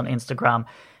follow us on Instagram,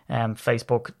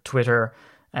 Facebook, Twitter,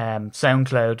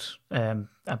 SoundCloud.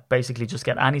 Basically just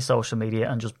get any social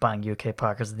media and just bang UK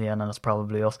Packers at the end, and it's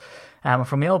probably us. And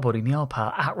from my old buddy, my old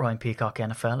pal, at Ryan Peacock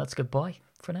NFL, it's goodbye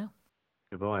for now.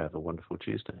 Goodbye. Have a wonderful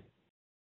Tuesday.